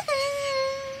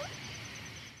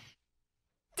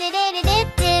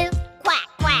 Do-do-do-do-do. Quack,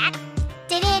 quack.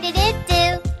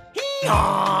 Do-do-do-do-do.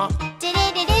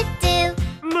 Do-do-do-do-do.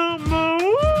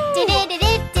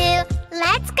 Do-do-do-do-do.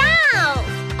 Let's go!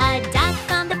 A duck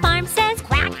on the farm says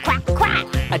quack, quack, quack.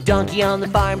 A donkey on the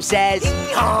farm says, A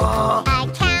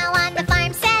cow on the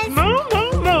farm says, Moo,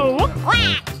 moo, moo.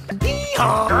 quack!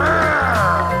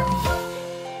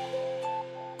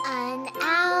 An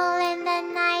owl in the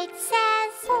night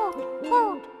says, hoot,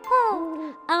 hoot,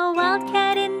 hoot. A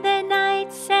wildcat in the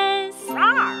night says,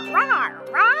 Roar, roar,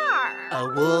 roar. a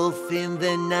wolf in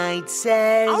the night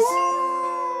says,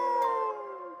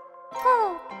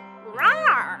 Hoot,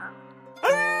 roar.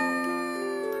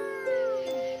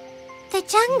 The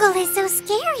jungle is so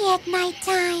scary at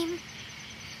nighttime.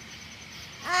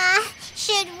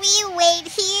 Should we wait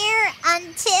here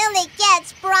until it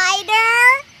gets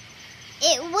brighter?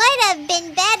 It would have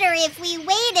been better if we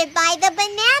waited by the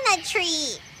banana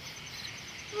tree.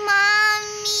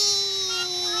 Mommy.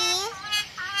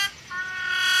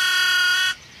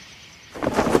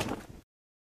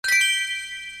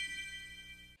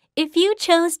 If you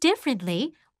chose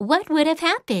differently, what would have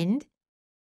happened?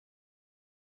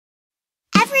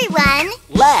 Everyone,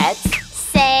 let's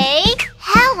say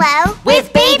hello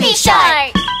with Baby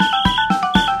Shark.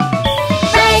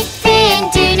 Right fin,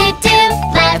 doo-doo-doo.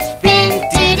 Left fin,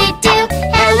 doo-doo-doo.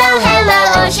 Hello,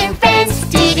 hello, ocean friends.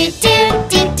 Doo-doo-doo,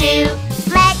 doo-doo.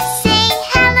 Let's say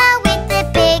hello with a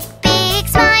big, big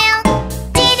smile.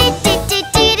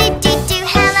 Do-do-do-do-do-do-do.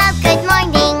 Hello, good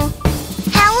morning.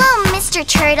 Hello, Mr.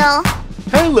 Turtle.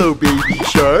 Hello, Baby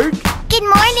Shark. Good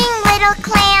morning, little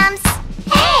clams.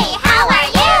 Hey, how are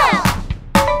you?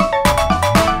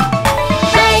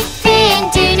 Right fin,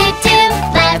 doo-doo-doo.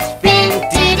 Left fin,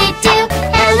 doo-doo-doo.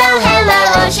 Hello, hello,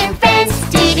 ocean friends.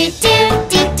 Doo-doo-doo,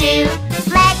 doo-doo.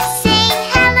 Let's say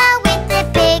hello with a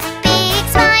big, big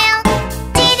smile.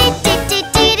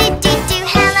 Do-do-do-do-do-do-do.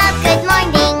 Hello, good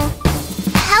morning.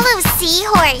 Hello,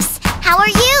 seahorse. How are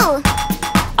you?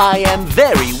 I am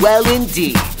very well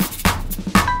indeed.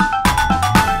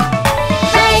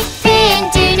 Right fin,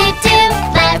 doo-doo-doo.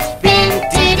 Left fin,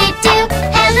 doo-doo-doo.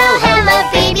 Hello, hello,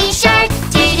 baby shark.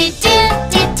 Doo-doo-doo,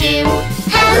 doo-doo.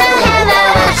 Hello, hello,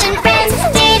 ocean friends.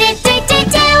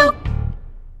 Doo-doo-doo-doo-doo.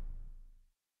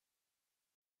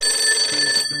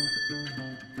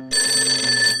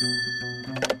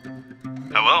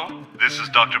 Hello, this is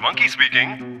Dr. Monkey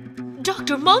speaking.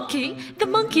 Dr. Monkey, the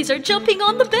monkeys are jumping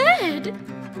on the bed.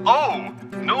 Oh,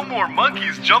 no more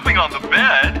monkeys jumping on the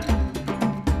bed.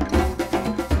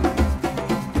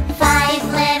 5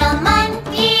 little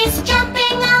monkeys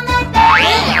jumping on the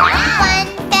bed. One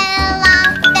fell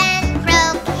off and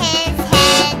broke his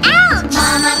head. Ouch!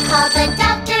 Mama called the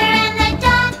doctor and the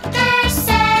doctor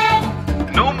said,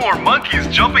 No more monkeys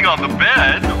jumping on the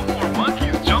bed. No more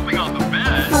monkeys jumping on the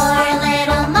bed. 4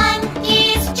 little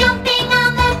monkeys jumping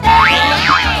on the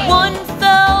bed. One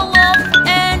fell off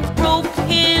and broke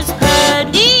his head.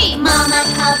 Mama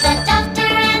called the doctor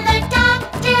and the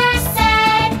doctor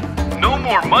said, No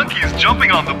more monkeys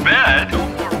jumping on the bed. No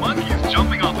more monkeys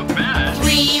jumping on the bed.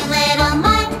 3 little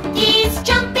monkeys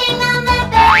jumping on the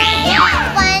bed.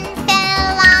 One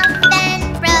fell off and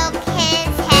broke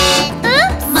his head.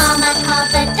 Mama called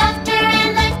the doctor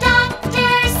and the doctor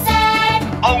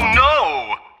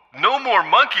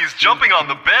monkeys jumping on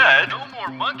the bed. No more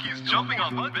monkeys jumping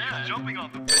on the bed. Jumping on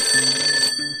the bed.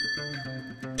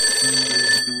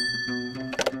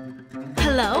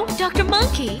 Hello, Dr.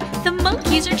 Monkey. The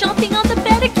monkeys are jumping on the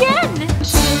bed again. 2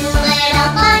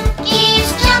 little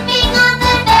monkeys jumping on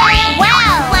the bed.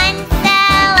 Wow! One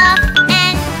fell off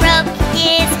and broke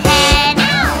his head.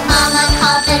 Mama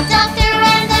called the doctor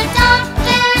and the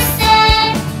doctor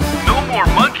said, No more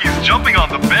monkeys jumping on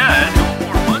the bed. No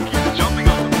more monkeys jumping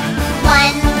on the bed.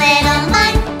 one little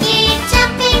monkey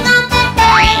jumping on the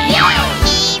bed.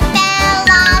 He fell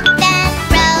off and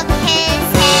broke his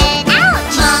head.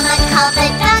 Mama called the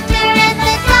doctor and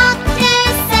the doctor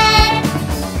said,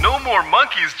 No more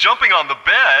monkeys jumping on the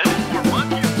bed. No more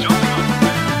monkeys jumping on the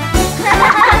bed.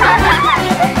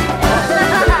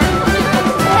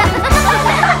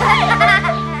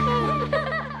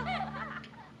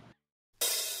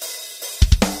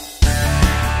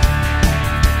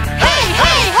 hey,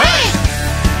 hey, hey!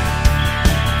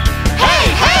 Hey,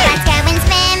 hey! Let's go and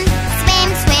swim, swim,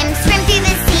 swim, swim through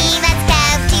the sea. Let's go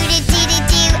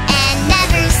do-do-do-do-do and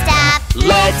never stop.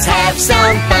 Let's have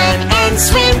some fun and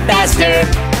swim faster.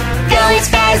 Go as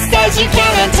fast as you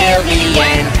can until the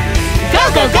end. Go,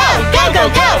 go, go, go, go,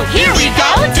 go. Here we go.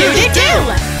 Do-do-do.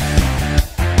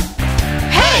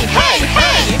 Hey, hey,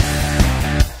 hey!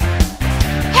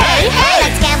 Hey, hey!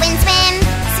 Let's go and swim,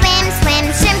 swim,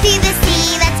 swim, swim through the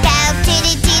sea. Let's go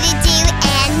do-do-do-do-do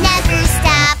and never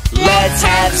stop. Let's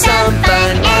have some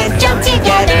fun and jump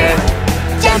together.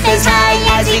 Jump as high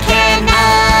as we can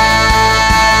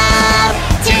up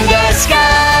to the sky.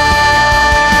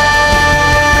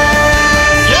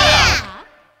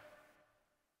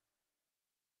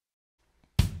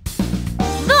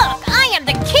 Look, I am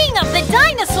the king of the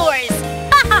dinosaurs.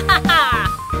 Ha ha ha ha.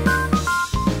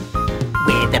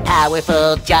 With a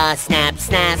powerful jaw, snap,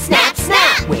 snap, snap,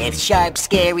 snap. With sharp,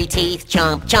 scary teeth,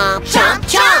 chomp, chomp, chomp,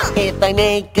 chomp. If I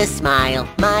make a smile,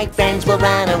 my friends will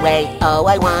run away. Oh,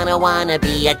 I wanna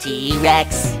be a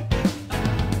T-Rex.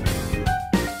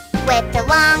 With a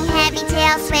long, heavy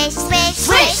tail, swish, swish,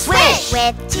 Swish, swish.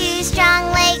 With 2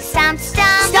 strong legs, stomp,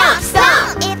 stomp, Stomp,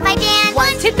 stomp. If I dance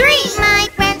 1, 2, 3. my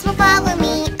friends will follow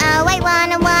me. Oh, I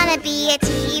wanna be a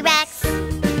T-Rex.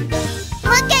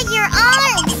 Look at your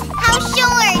arms! How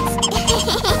short!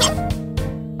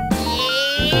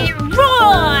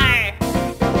 Roar!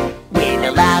 With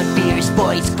a loud, fierce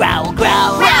voice, growl,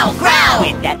 growl, Growl, growl.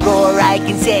 With that roar, I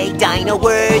can say dino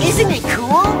words. Isn't it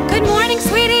cool? Good morning,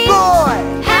 sweetie. Roar!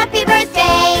 Happy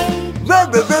birthday! Roar,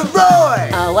 roar, roar, roar!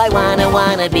 Oh, I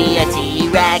wanna be a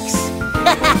T-Rex.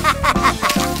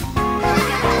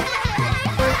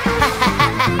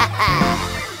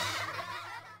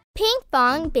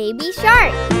 Pinkfong Baby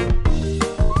Shark.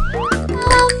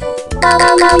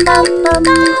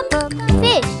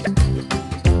 Fish.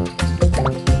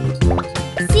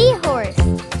 Seahorse.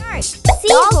 Shark.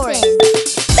 Seahorse.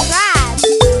 Crab.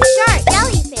 Shark.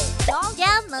 Jellyfish.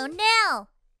 Download now!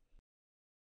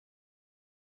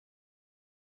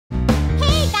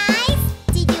 Hey guys!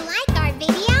 Did you like our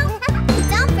video?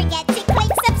 Don't forget to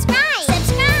click subscribe!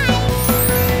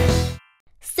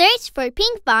 Search for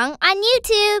Pinkfong on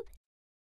YouTube.